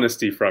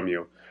honesty from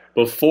you.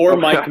 Before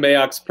Mike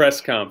Mayock's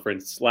press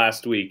conference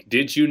last week,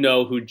 did you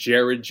know who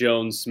Jared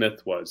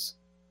Jones-Smith was?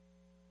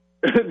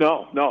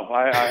 No,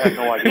 I had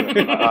no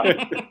idea.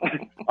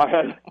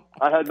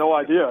 I had no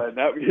idea, and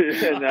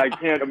I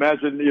can't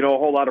imagine a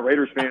whole lot of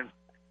Raiders fans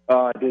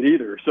did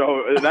either.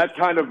 So that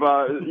kind of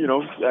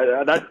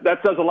that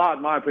says a lot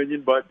in my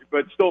opinion, but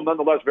still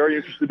nonetheless very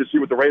interested to see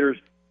what the Raiders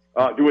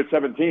do at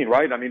 17,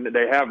 right? I mean,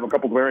 they have a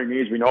couple glaring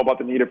needs. We know about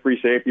the need of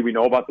free safety. We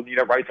know about the need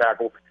of right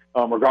tackle.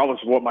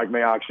 Regardless of what Mike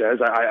Mayock says,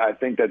 I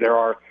think that there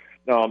are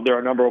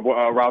a number of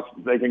routes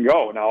they can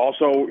go. Now,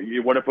 also,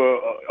 what if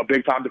a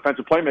big-time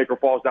defensive playmaker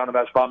falls down to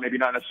that spot, maybe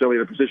not necessarily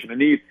the position of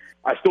need?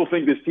 I still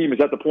think this team is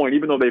at the point,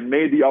 even though they've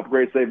made the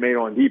upgrades they've made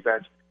on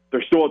defense,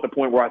 they're still at the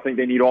point where I think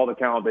they need all the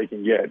talent they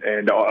can get,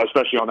 and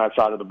especially on that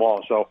side of the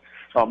ball. So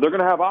they're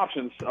going to have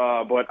options,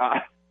 but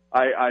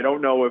I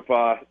don't know if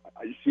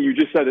see, you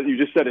just said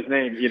his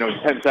name,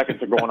 10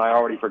 seconds ago, and I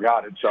already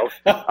forgot it. So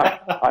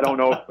I don't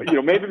know.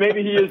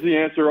 Maybe he is the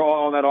answer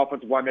on that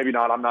offensive line. Maybe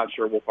not. I'm not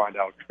sure. We'll find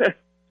out.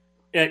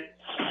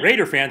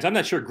 Raider fans, I'm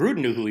not sure Gruden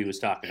knew who he was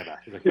talking about.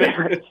 Like,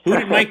 who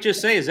did Mike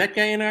just say? Is that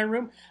guy in our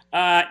room?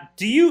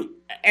 Do you?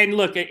 And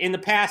look, in the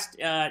past,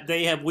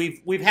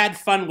 we've had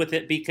fun with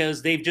it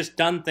because they've just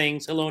done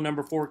things. Hello,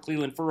 number 4,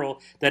 Cleveland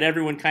Furl, that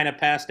everyone kind of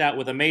passed out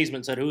with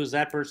amazement. Said, "Who is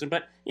that person?"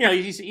 But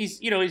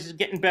he's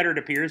getting better, it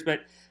appears.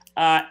 But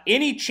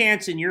any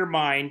chance in your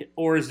mind,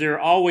 or is there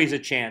always a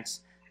chance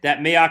that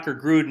Mayock or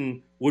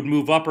Gruden would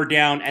move up or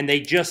down, and they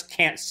just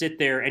can't sit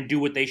there and do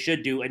what they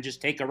should do and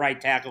just take a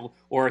right tackle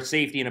or a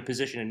safety in a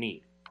position of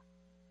need?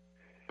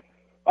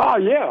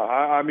 Yeah.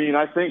 I mean,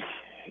 I think,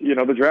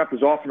 the draft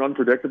is often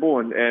unpredictable,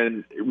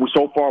 and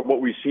so far what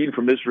we've seen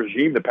from this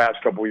regime the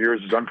past couple of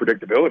years is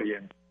unpredictability.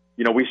 And,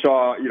 we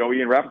saw,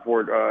 Ian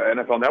Rappaport,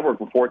 NFL Network,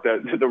 report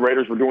that the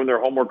Raiders were doing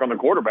their homework on the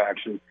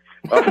quarterbacks. And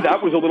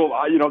that was a little,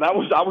 I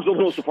was a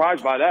little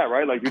surprised by that,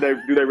 right? Like, do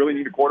they really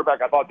need a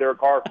quarterback? I thought Derek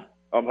Carr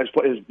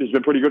has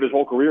been pretty good his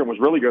whole career and was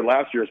really good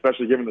last year,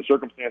 especially given the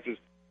circumstances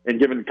and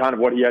given kind of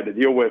what he had to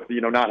deal with,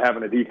 not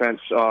having a defense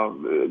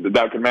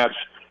that can match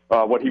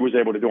what he was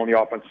able to do on the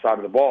offensive side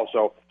of the ball.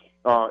 So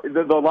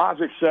the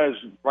logic says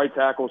right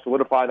tackle,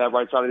 solidify that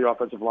right side of the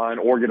offensive line,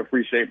 or get a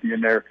free safety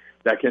in there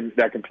that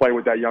can play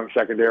with that young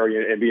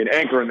secondary and be an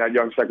anchor in that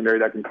young secondary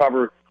that can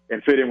cover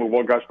and fit in with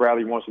what Gus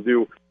Bradley wants to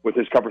do with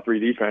his cover 3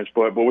 defense.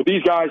 But with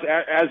these guys,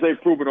 as they've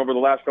proven over the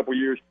last couple of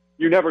years,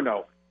 you never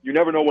know. You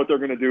never know what they're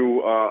going to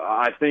do.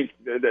 I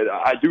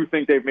do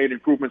think they've made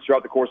improvements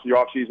throughout the course of the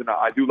offseason.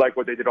 I do like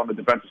what they did on the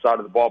defensive side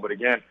of the ball. But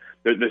again,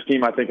 this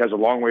team I think has a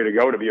long way to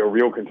go to be a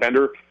real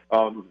contender,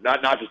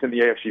 not just in the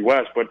AFC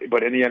West,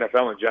 but in the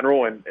NFL in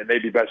general. And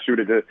they'd be best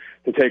suited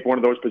to take one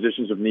of those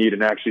positions of need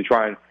and actually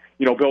try and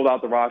build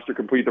out the roster,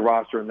 complete the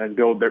roster, and then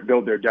build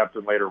their depth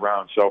in later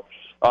rounds. So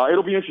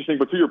it'll be interesting.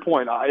 But to your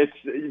point,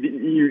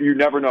 you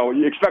never know.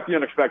 You expect the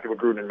unexpected with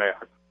Gruden and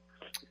Mayock.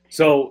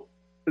 So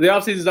the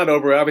offseason's not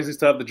over. Obviously,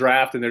 still have the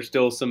draft, and there's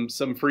still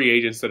some free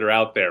agents that are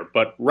out there.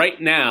 But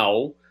right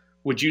now,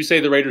 would you say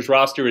the Raiders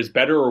roster is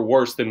better or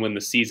worse than when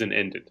the season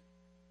ended?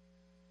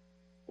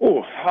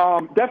 Oh,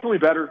 definitely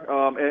better.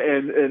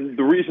 And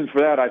the reason for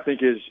that, I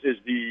think, is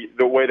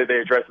the way that they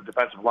address the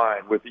defensive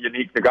line with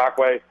Yannick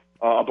Ngakoue,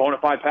 a bona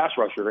fide pass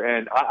rusher.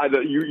 And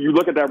you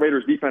look at that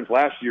Raiders defense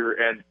last year,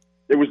 and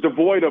it was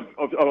devoid of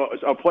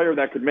a player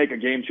that could make a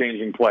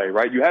game-changing play,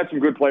 right? You had some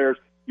good players.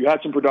 You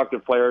had some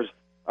productive players.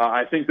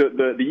 I think that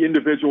the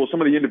individuals, some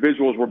of the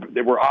individuals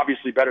were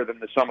obviously better than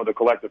the sum of the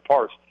collective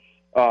parts.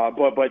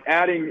 But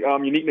adding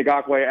Yannick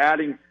Ngakoue,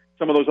 adding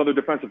some of those other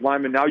defensive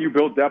linemen, now you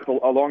build depth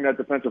along that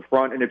defensive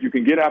front. And if you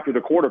can get after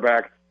the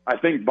quarterback, I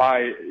think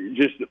by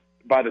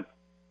the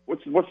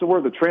what's the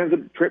word?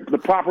 The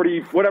property,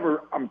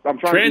 whatever. I'm trying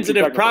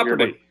transitive to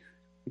property.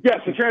 Here,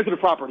 yes, the transitive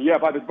property. Yeah,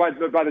 by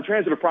the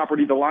transitive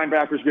property, the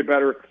linebackers get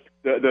better.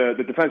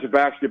 The defensive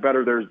backs get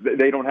better.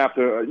 They don't have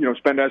to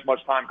spend as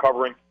much time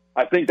covering.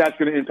 I think that's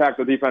going to impact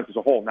the defense as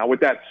a whole. Now, with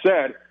that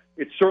said,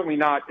 it's certainly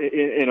not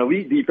an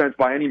elite defense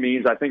by any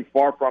means. I think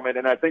far from it.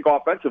 And I think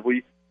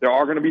offensively, there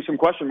are going to be some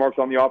question marks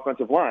on the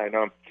offensive line.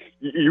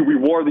 You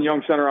reward the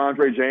young center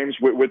Andre James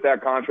with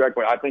that contract,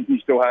 but I think he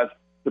still has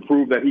to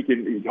prove that he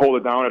can hold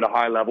it down at a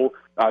high level.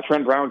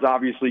 Trent Brown's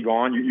obviously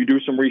gone. You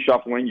do some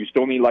reshuffling. You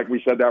still need, like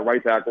we said, that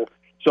right tackle.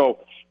 So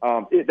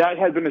that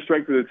has been the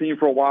strength of the team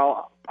for a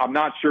while. I'm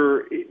not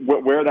sure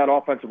where that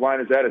offensive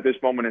line is at this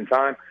moment in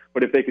time,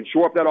 but if they can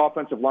shore up that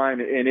offensive line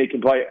and it can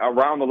play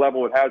around the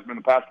level it has been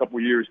the past couple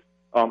of years,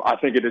 I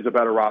think it is a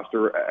better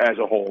roster as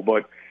a whole.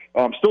 But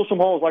still some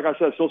holes, like I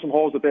said, still some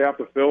holes that they have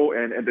to fill,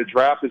 and the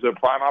draft is a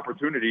prime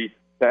opportunity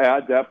to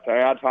add depth, to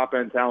add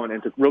top-end talent,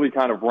 and to really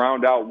kind of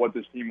round out what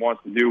this team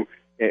wants to do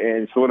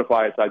and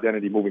solidify its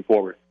identity moving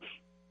forward.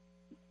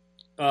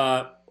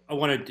 I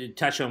wanted to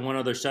touch on one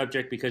other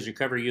subject because you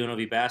cover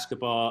UNLV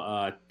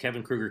basketball.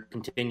 Kevin Kruger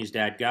continues to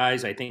add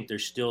guys. I think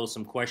there's still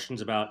some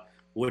questions about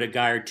would a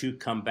guy or two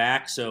come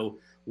back. So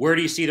where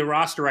do you see the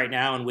roster right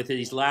now? And with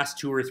these last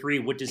two or three,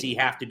 what does he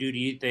have to do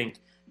you think,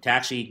 to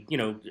actually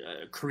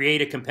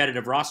create a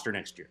competitive roster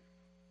next year?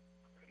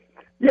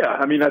 Yeah,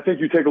 I mean, I think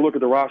you take a look at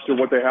the roster,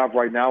 what they have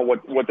right now,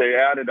 what they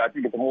added. I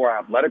think it's a more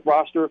athletic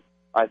roster.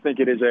 I think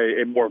it is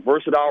a more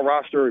versatile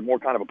roster, a more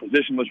kind of a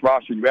positionless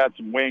roster. You add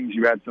some wings,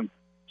 you add some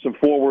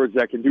forwards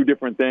that can do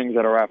different things,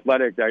 that are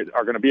athletic, that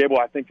are going to be able,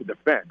 I think, to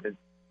defend. And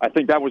I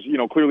think that was,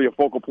 clearly a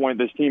focal point.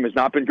 This team has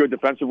not been good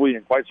defensively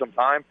in quite some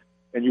time,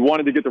 and you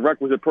wanted to get the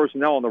requisite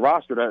personnel on the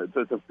roster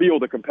to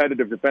field a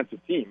competitive defensive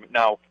team.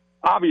 Now,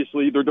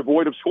 obviously, they're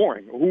devoid of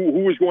scoring.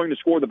 Who is going to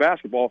score the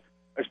basketball,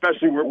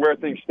 especially where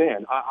things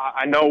stand?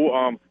 I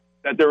know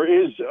that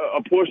there is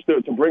a push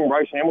to bring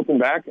Bryce Hamilton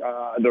back.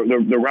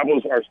 The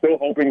Rebels are still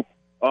hoping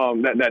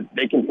that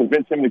they can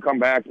convince him to come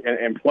back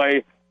and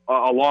play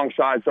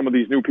alongside some of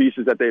these new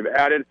pieces that they've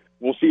added.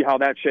 We'll see how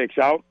that shakes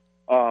out.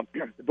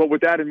 But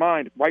with that in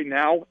mind, right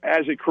now,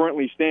 as it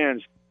currently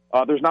stands,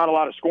 there's not a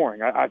lot of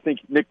scoring. I think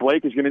Nick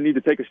Blake is going to need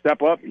to take a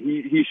step up.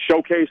 He's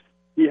showcased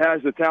he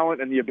has the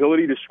talent and the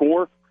ability to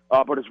score.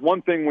 But it's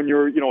one thing when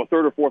you're, a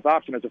third or fourth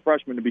option as a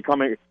freshman to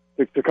come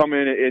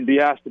in and be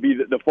asked to be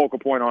the focal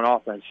point on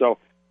offense. So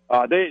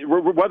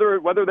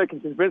whether they can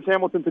convince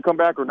Hamilton to come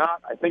back or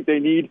not, I think they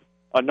need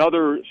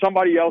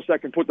somebody else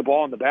that can put the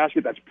ball in the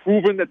basket, that's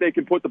proven that they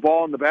can put the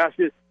ball in the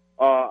basket.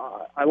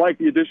 I like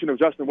the addition of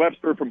Justin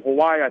Webster from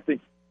Hawaii. I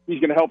think he's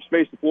going to help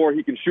space the floor.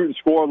 He can shoot and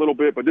score a little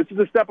bit, but this is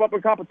a step up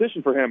in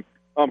competition for him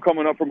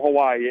coming up from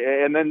Hawaii.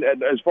 And then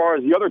as far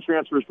as the other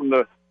transfers from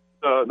the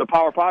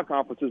Power 5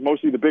 conferences,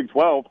 mostly the Big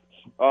 12,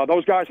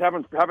 those guys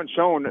haven't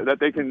shown that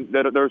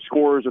that they're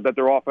scorers or that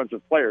they're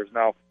offensive players.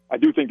 Now, I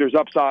do think there's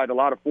upside, a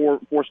lot of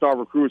four-star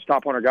recruits,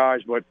 top 100 guys,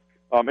 but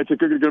it's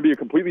going to be a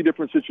completely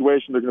different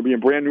situation. They're going to be in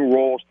brand new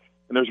roles,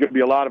 and there's going to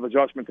be a lot of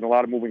adjustments and a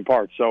lot of moving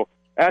parts. So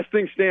as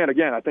things stand,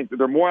 again, I think that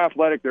they're more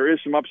athletic. There is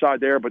some upside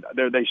there, but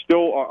they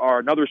still are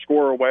another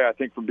scorer away, I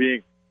think, from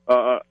being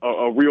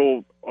a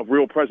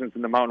real presence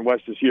in the Mountain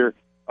West this year.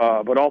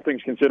 But all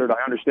things considered,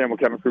 I understand what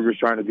Kevin Kruger is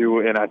trying to do,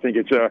 and I think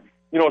it's a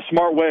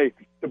smart way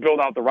to build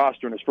out the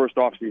roster in his first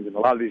offseason. A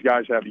lot of these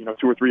guys have 2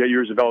 or 3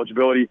 years of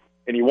eligibility,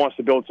 and he wants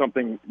to build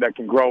something that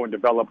can grow and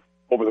develop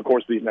over the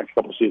course of these next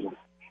couple of seasons.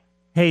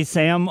 Hey,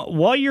 Sam,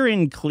 while you're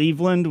in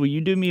Cleveland, will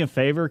you do me a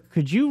favor?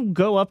 Could you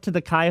go up to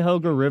the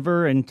Cuyahoga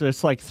River and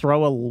just,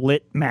 throw a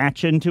lit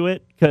match into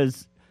it?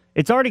 Because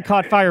it's already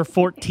caught fire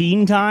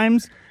 14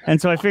 times, and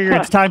so I figure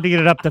it's time to get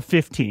it up to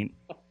 15.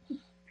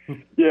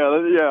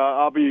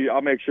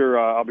 I'll make sure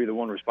I'll be the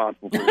one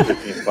responsible for the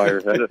 15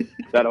 fires.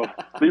 That'll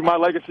leave my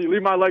legacy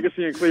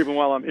in Cleveland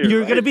while I'm here.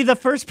 You're going to be the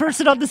first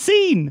person on the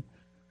scene.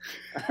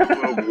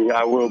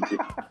 I will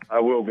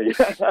be.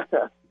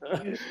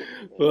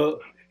 Well,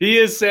 he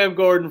is Sam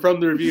Gordon from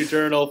the Review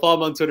Journal. Follow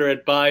him on Twitter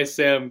at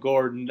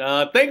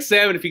 @BySamGordon. Thanks,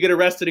 Sam. And if you get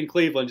arrested in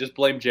Cleveland, just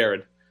blame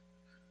Jared.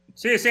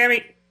 See you,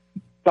 Sammy.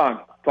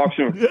 Talk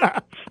soon.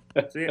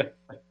 See ya.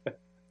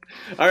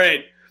 All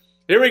right.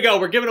 Here we go.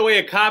 We're giving away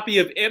a copy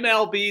of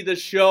MLB The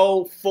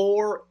Show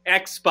for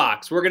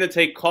Xbox. We're going to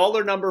take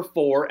caller number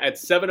 4 at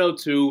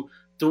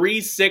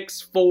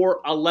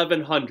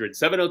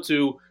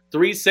 702-364-1100.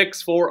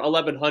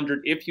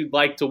 702-364-1100 if you'd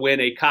like to win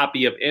a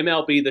copy of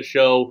MLB The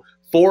Show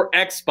for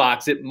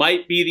Xbox. It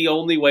might be the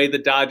only way the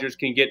Dodgers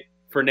can get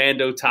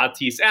Fernando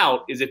Tatis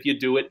out is if you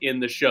do it in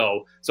the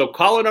show. So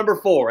caller number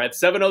 4 at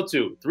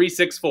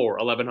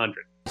 702-364-1100.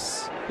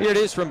 Here it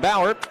is from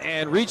Bauer,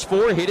 and reach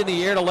for, hit in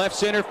the air to left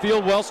center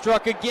field, well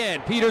struck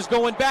again. Peters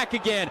going back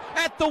again,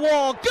 at the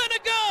wall, gonna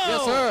go!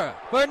 Yes, sir.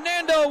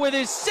 Fernando with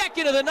his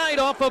second of the night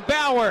off of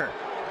Bauer.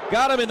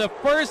 Got him in the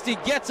first, he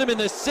gets him in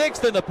the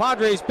sixth, and the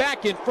Padres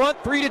back in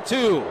front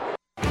 3-2.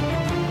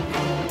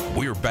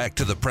 We're back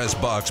to the Press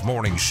Box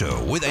Morning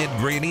Show with Ed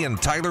Graney and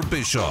Tyler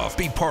Bischoff.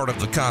 Be part of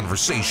the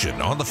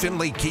conversation on the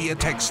Finley Kia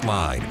text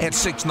line at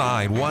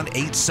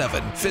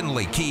 69187.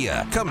 Finley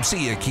Kia. Come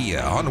see a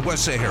Kia on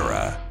West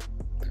Sahara.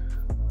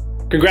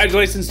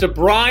 Congratulations to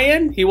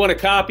Brian. He won a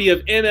copy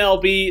of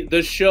MLB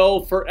The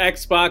Show for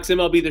Xbox.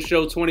 MLB The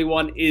Show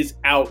 21 is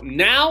out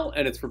now,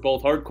 and it's for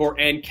both hardcore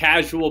and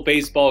casual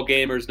baseball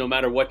gamers, no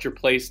matter what your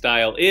play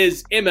style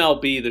is.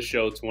 MLB The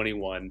Show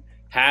 21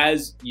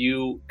 has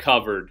you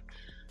covered.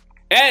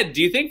 Ed,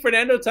 do you think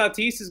Fernando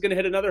Tatis is going to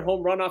hit another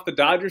home run off the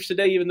Dodgers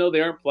today, even though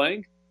they aren't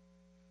playing?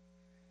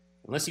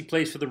 Unless he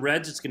plays for the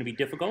Reds, it's going to be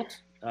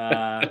difficult.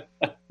 Not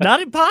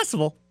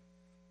impossible.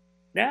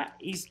 Yeah,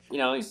 he's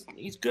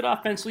good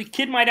offensively.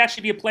 Kid might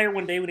actually be a player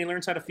one day when he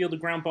learns how to field a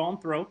ground ball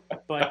and throw.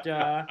 But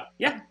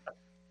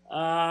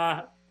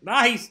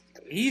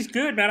he's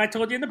good, man. I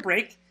told you in the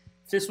break.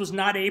 If this was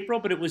not April,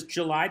 but it was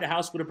July, the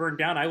house would have burned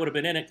down. I would have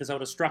been in it because I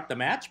would have struck the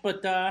match.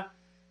 But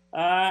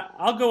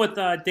I'll go with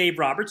Dave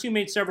Roberts, who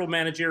made several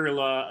managerial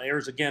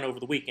errors again over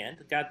the weekend.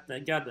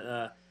 Thank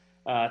God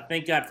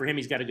for him.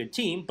 He's got a good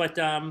team. But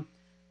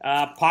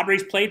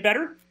Padres played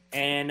better.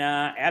 And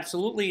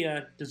absolutely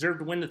deserved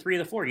to win the 3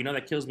 of the 4. You know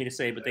that kills me to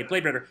say, but they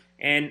played better.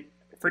 And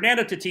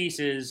Fernando Tatis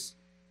is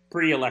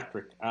pretty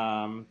electric.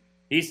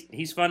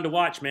 He's fun to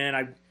watch,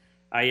 man.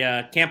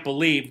 I can't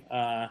believe,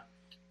 the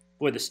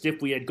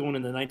stiff we had going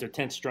in the 9th or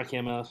 10th struck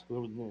him.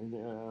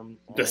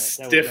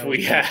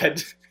 We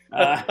had.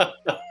 But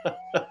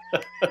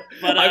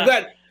I've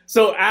got.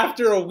 So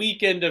after a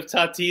weekend of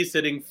Tatis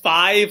hitting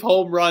 5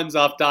 home runs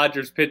off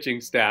Dodgers pitching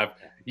staff,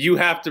 you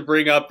have to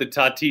bring up that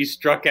Tatis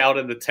struck out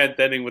in the 10th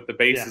inning with the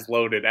bases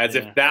loaded, as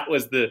if that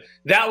was the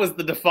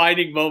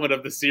defining moment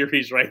of the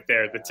series right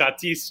there. The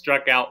Tatis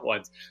struck out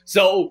once.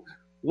 So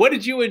what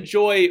did you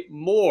enjoy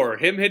more,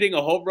 him hitting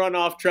a home run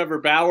off Trevor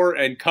Bauer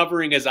and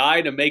covering his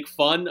eye to make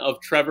fun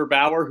of Trevor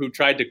Bauer, who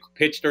tried to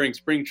pitch during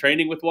spring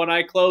training with one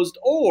eye closed,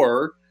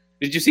 or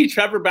did you see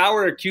Trevor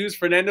Bauer accuse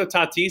Fernando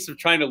Tatis of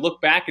trying to look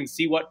back and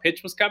see what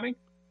pitch was coming?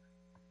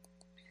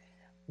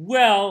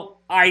 Well,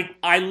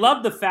 I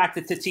love the fact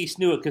that Tatis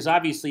knew it because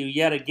obviously,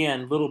 yet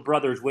again, little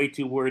brother is way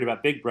too worried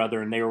about big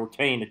brother, and they were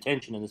paying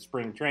attention in the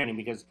spring training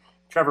because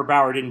Trevor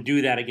Bauer didn't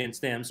do that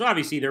against them. So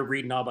obviously, they're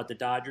reading all about the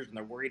Dodgers and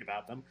they're worried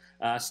about them.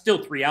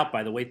 Still 3 out,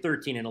 by the way,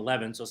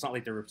 13-11, so it's not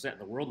like they're setting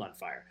the world on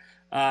fire.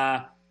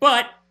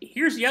 But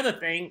here's the other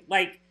thing.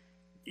 Like,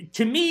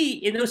 to me,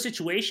 in those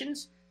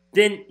situations,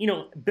 then,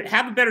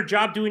 have a better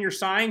job doing your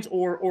signs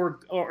or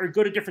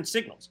go to different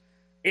signals.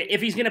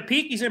 If he's going to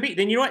peak, he's going to peak.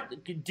 Then you know what?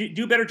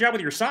 Do a better job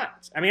with your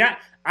signs. I mean,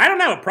 I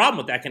don't have a problem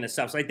with that kind of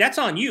stuff. It's like, that's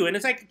on you. And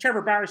it's like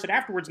Trevor Bauer said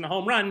afterwards in the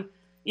home run,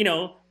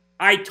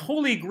 I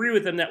totally agree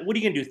with him that what are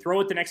you going to do? Throw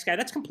it the next guy?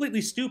 That's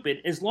completely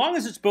stupid as long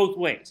as it's both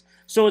ways.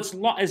 So it's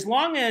as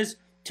long as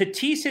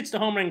Tatis hits the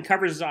home run and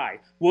covers his eye.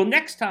 Well,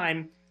 next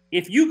time,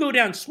 if you go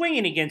down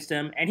swinging against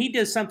him and he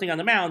does something on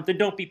the mound, then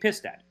don't be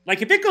pissed at him.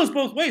 Like, if it goes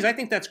both ways, I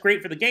think that's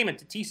great for the game, and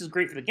Tatis is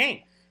great for the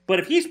game. But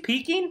if he's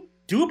peaking,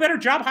 do a better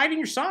job hiding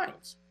your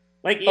signs.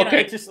 Like,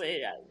 it's just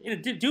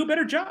do a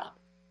better job.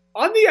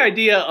 On the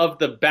idea of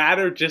the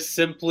batter just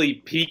simply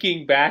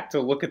peeking back to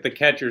look at the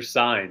catcher's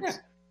signs,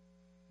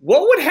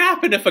 what would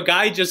happen if a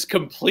guy just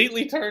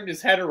completely turned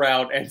his head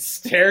around and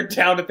stared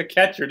down at the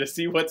catcher to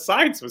see what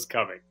signs was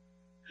coming?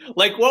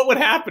 Like, what would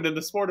happen in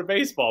the sport of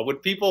baseball?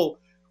 Would people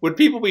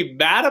be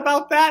mad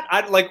about that?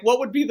 What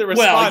would be the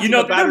response?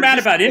 Well, they're mad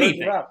about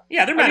anything.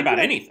 Yeah, they're mad about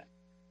anything.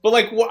 But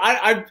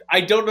I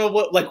don't know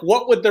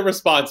what would the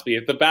response be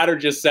if the batter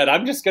just said,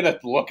 "I'm just going to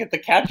look at the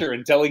catcher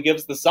until he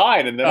gives the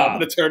sign, and then I'm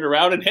going to turn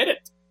around and hit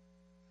it."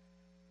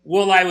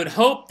 Well, I would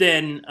hope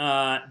then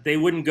they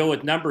wouldn't go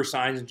with number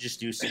signs and just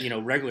do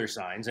regular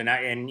signs, and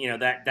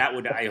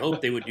I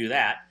hope they would do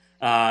that.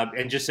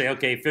 and just say,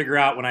 okay, figure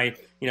out when I,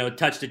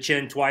 touch the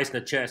chin twice,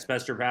 the chest,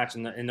 bester patch,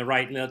 in the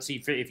right, and let's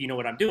see if you know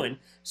what I'm doing.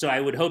 So I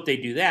would hope they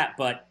do that,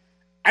 but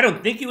I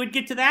don't think it would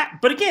get to that.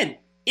 But again,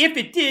 if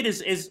it did,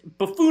 as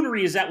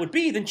buffoonery as that would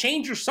be, then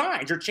change your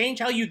signs or change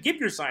how you give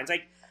your signs.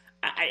 Like,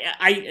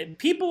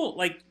 people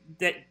like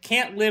that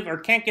can't live or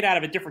can't get out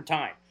of a different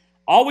time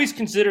always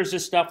considers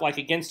this stuff like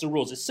against the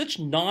rules. It's such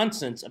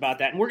nonsense about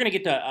that. And we're going to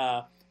get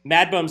to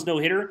Mad Bum's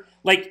no-hitter.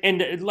 Like,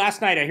 and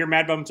last night I hear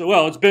Mad Bum say,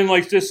 well, it's been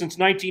like this since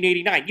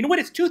 1989. You know what?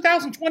 It's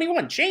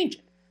 2021. Change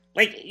it.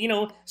 Like,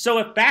 so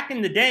if back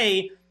in the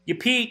day you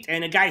peaked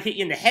and a guy hit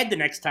you in the head the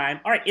next time,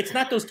 all right, it's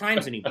not those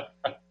times anymore.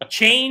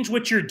 Change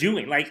what you're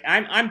doing. Like,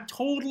 I'm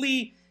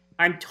totally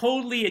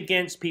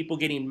against people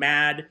getting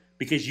mad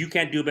because you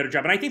can't do a better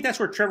job. And I think that's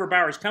where Trevor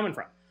Bauer is coming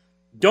from.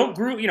 Don't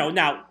group,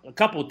 now a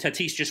couple of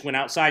Tatis just went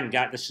outside and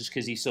got this just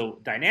because he's so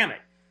dynamic.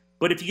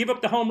 But if you give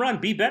up the home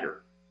run, be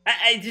better.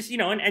 I just,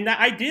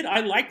 I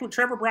liked what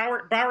Trevor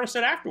Bauer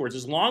said afterwards.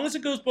 As long as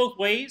it goes both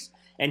ways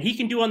and he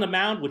can do on the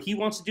mound what he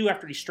wants to do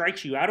after he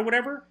strikes you out or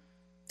whatever,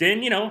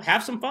 then,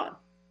 have some fun.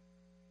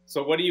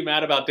 So what are you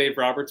mad about Dave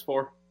Roberts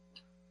for?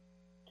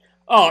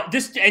 Oh,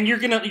 and you're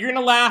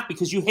gonna laugh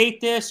because you hate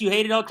this, you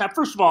hate it all the time.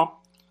 First of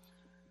all,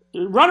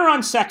 runner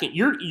on second,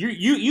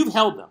 you've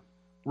held them.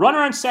 Runner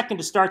on second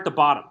to start the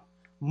bottom.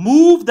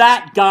 Move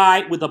that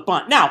guy with a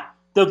bunt. Now,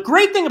 the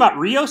great thing about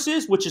Rios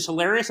is, which is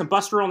hilarious, and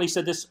Buster only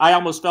said this, I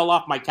almost fell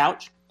off my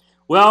couch.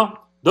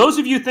 Well, those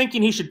of you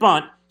thinking he should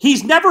bunt,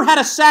 he's never had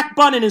a sack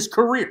bunt in his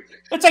career.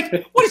 It's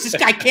like, what is this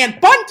guy can't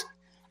bunt?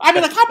 I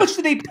mean, like, how much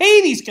do they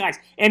pay these guys?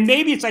 And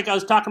maybe it's like I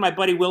was talking to my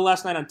buddy Will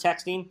last night on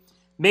texting.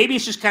 Maybe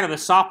it's just kind of the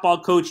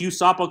softball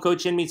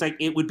coach in me. It's like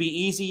it would be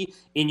easy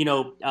in,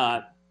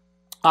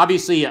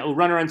 obviously a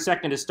runner on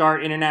second to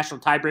start, international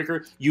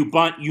tiebreaker. You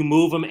bunt, you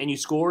move them, and you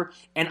score.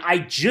 And I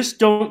just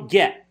don't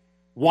get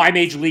why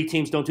major league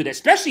teams don't do that,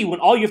 especially when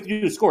all you have to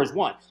do to score is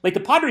one. Like the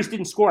Padres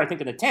didn't score, I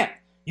think, in the 10th.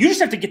 You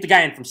just have to get the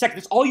guy in from second.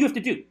 That's all you have to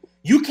do.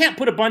 You can't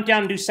put a bunt down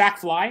and do sack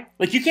fly.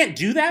 Like, you can't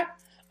do that.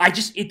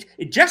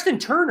 Justin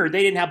Turner,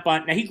 they didn't have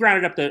bunt. Now, he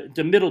grounded up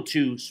the middle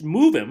to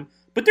move him,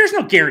 but there's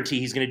no guarantee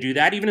he's going to do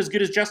that, even as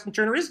good as Justin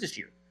Turner is this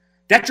year.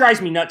 That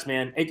drives me nuts,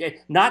 man.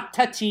 Not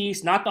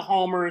Tatis, not the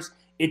homers.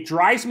 It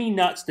drives me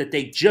nuts that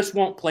they just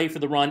won't play for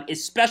the run,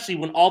 especially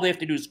when all they have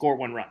to do is score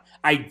one run.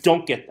 I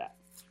don't get that.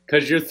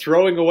 Because you're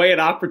throwing away an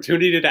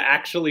opportunity to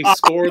actually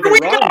score the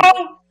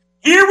run.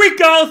 Here we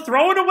go,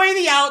 throwing away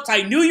the outs.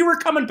 I knew you were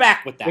coming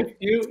back with that.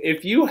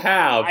 If you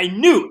have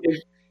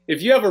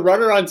a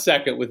runner on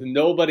second with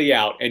nobody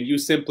out and you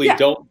simply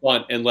don't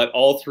bunt and let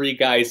all three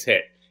guys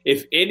hit,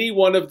 if any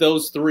one of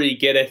those three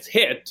get a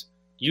hit,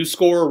 you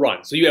score a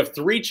run. So you have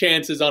three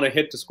chances on a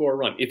hit to score a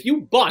run. If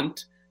you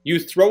bunt, you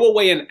throw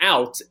away an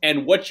out,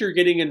 and what you're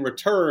getting in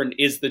return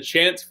is the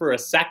chance for a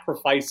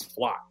sacrifice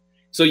fly.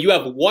 So you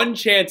have one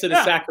chance at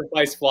a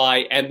sacrifice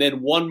fly and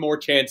then one more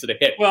chance at a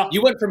hit. Well,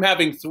 you went from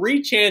having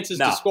three chances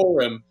to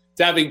score him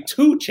to having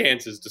two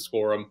chances to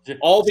score him,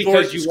 all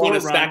because you want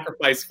a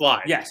sacrifice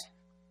fly. Yes.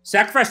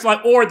 Sacrifice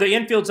fly, or the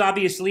infield's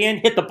obviously in,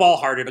 hit the ball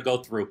harder to go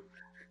through.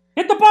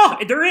 Hit the ball.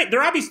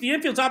 They're obviously, the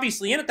infield's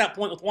obviously in at that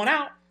point with one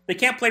out. They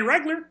can't play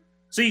regular.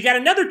 So you got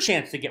another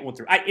chance to get one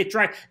through. I'm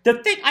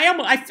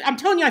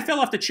telling you, I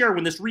fell off the chair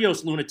when this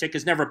Rios lunatic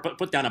has never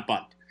put down a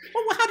bunt.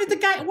 Well, how did the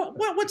guy?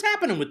 What's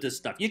happening with this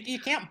stuff? You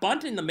can't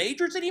bunt in the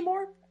majors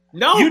anymore.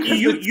 No,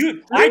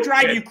 I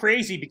drive you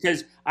crazy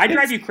because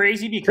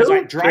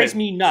it drives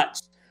me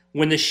nuts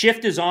when the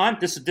shift is on.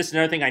 This is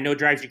another thing I know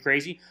drives you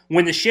crazy.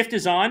 When the shift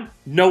is on,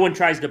 no one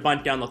tries to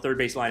bunt down the third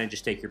base line and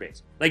just take your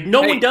base. Like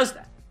no one does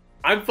that.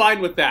 I'm fine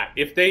with that.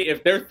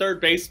 If their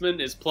third baseman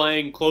is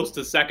playing close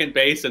to second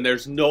base and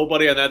there's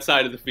nobody on that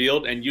side of the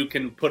field and you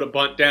can put a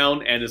bunt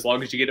down and as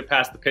long as you get it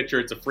past the pitcher,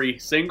 it's a free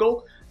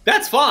single,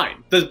 that's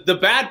fine. The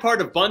bad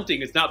part of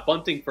bunting is not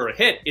bunting for a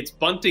hit. It's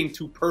bunting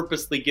to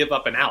purposely give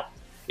up an out.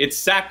 It's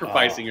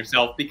sacrificing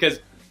yourself because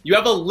you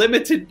have a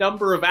limited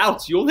number of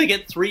outs. You only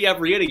get 3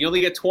 every inning. You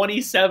only get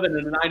 27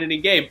 in a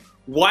 9-inning game.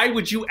 Why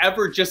would you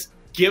ever just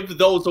give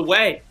those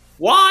away?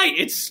 Why?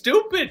 It's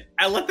stupid.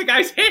 I let the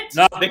guys hit.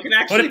 No, they can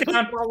actually put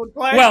the ball in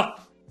play. Well,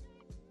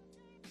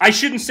 I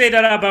shouldn't say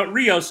that about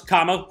Rios,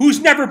 who's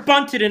never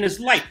bunted in his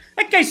life.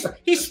 That guy's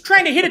he's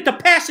trying to hit it to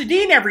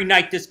Pasadena every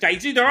night. This guy,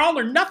 he's either all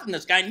or nothing.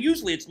 This guy, and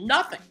usually it's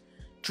nothing.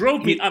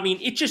 Drove me. I mean,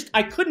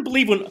 I couldn't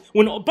believe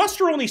when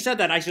Buster only said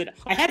that. I said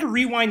I had to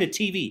rewind the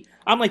TV.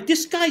 I'm like,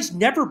 this guy's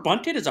never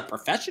bunted as a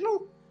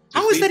professional.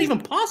 How is that even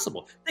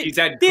possible? They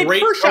had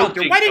Kershaw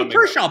there. Why didn't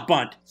Kershaw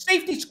bunt?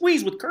 Safety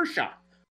squeeze with Kershaw.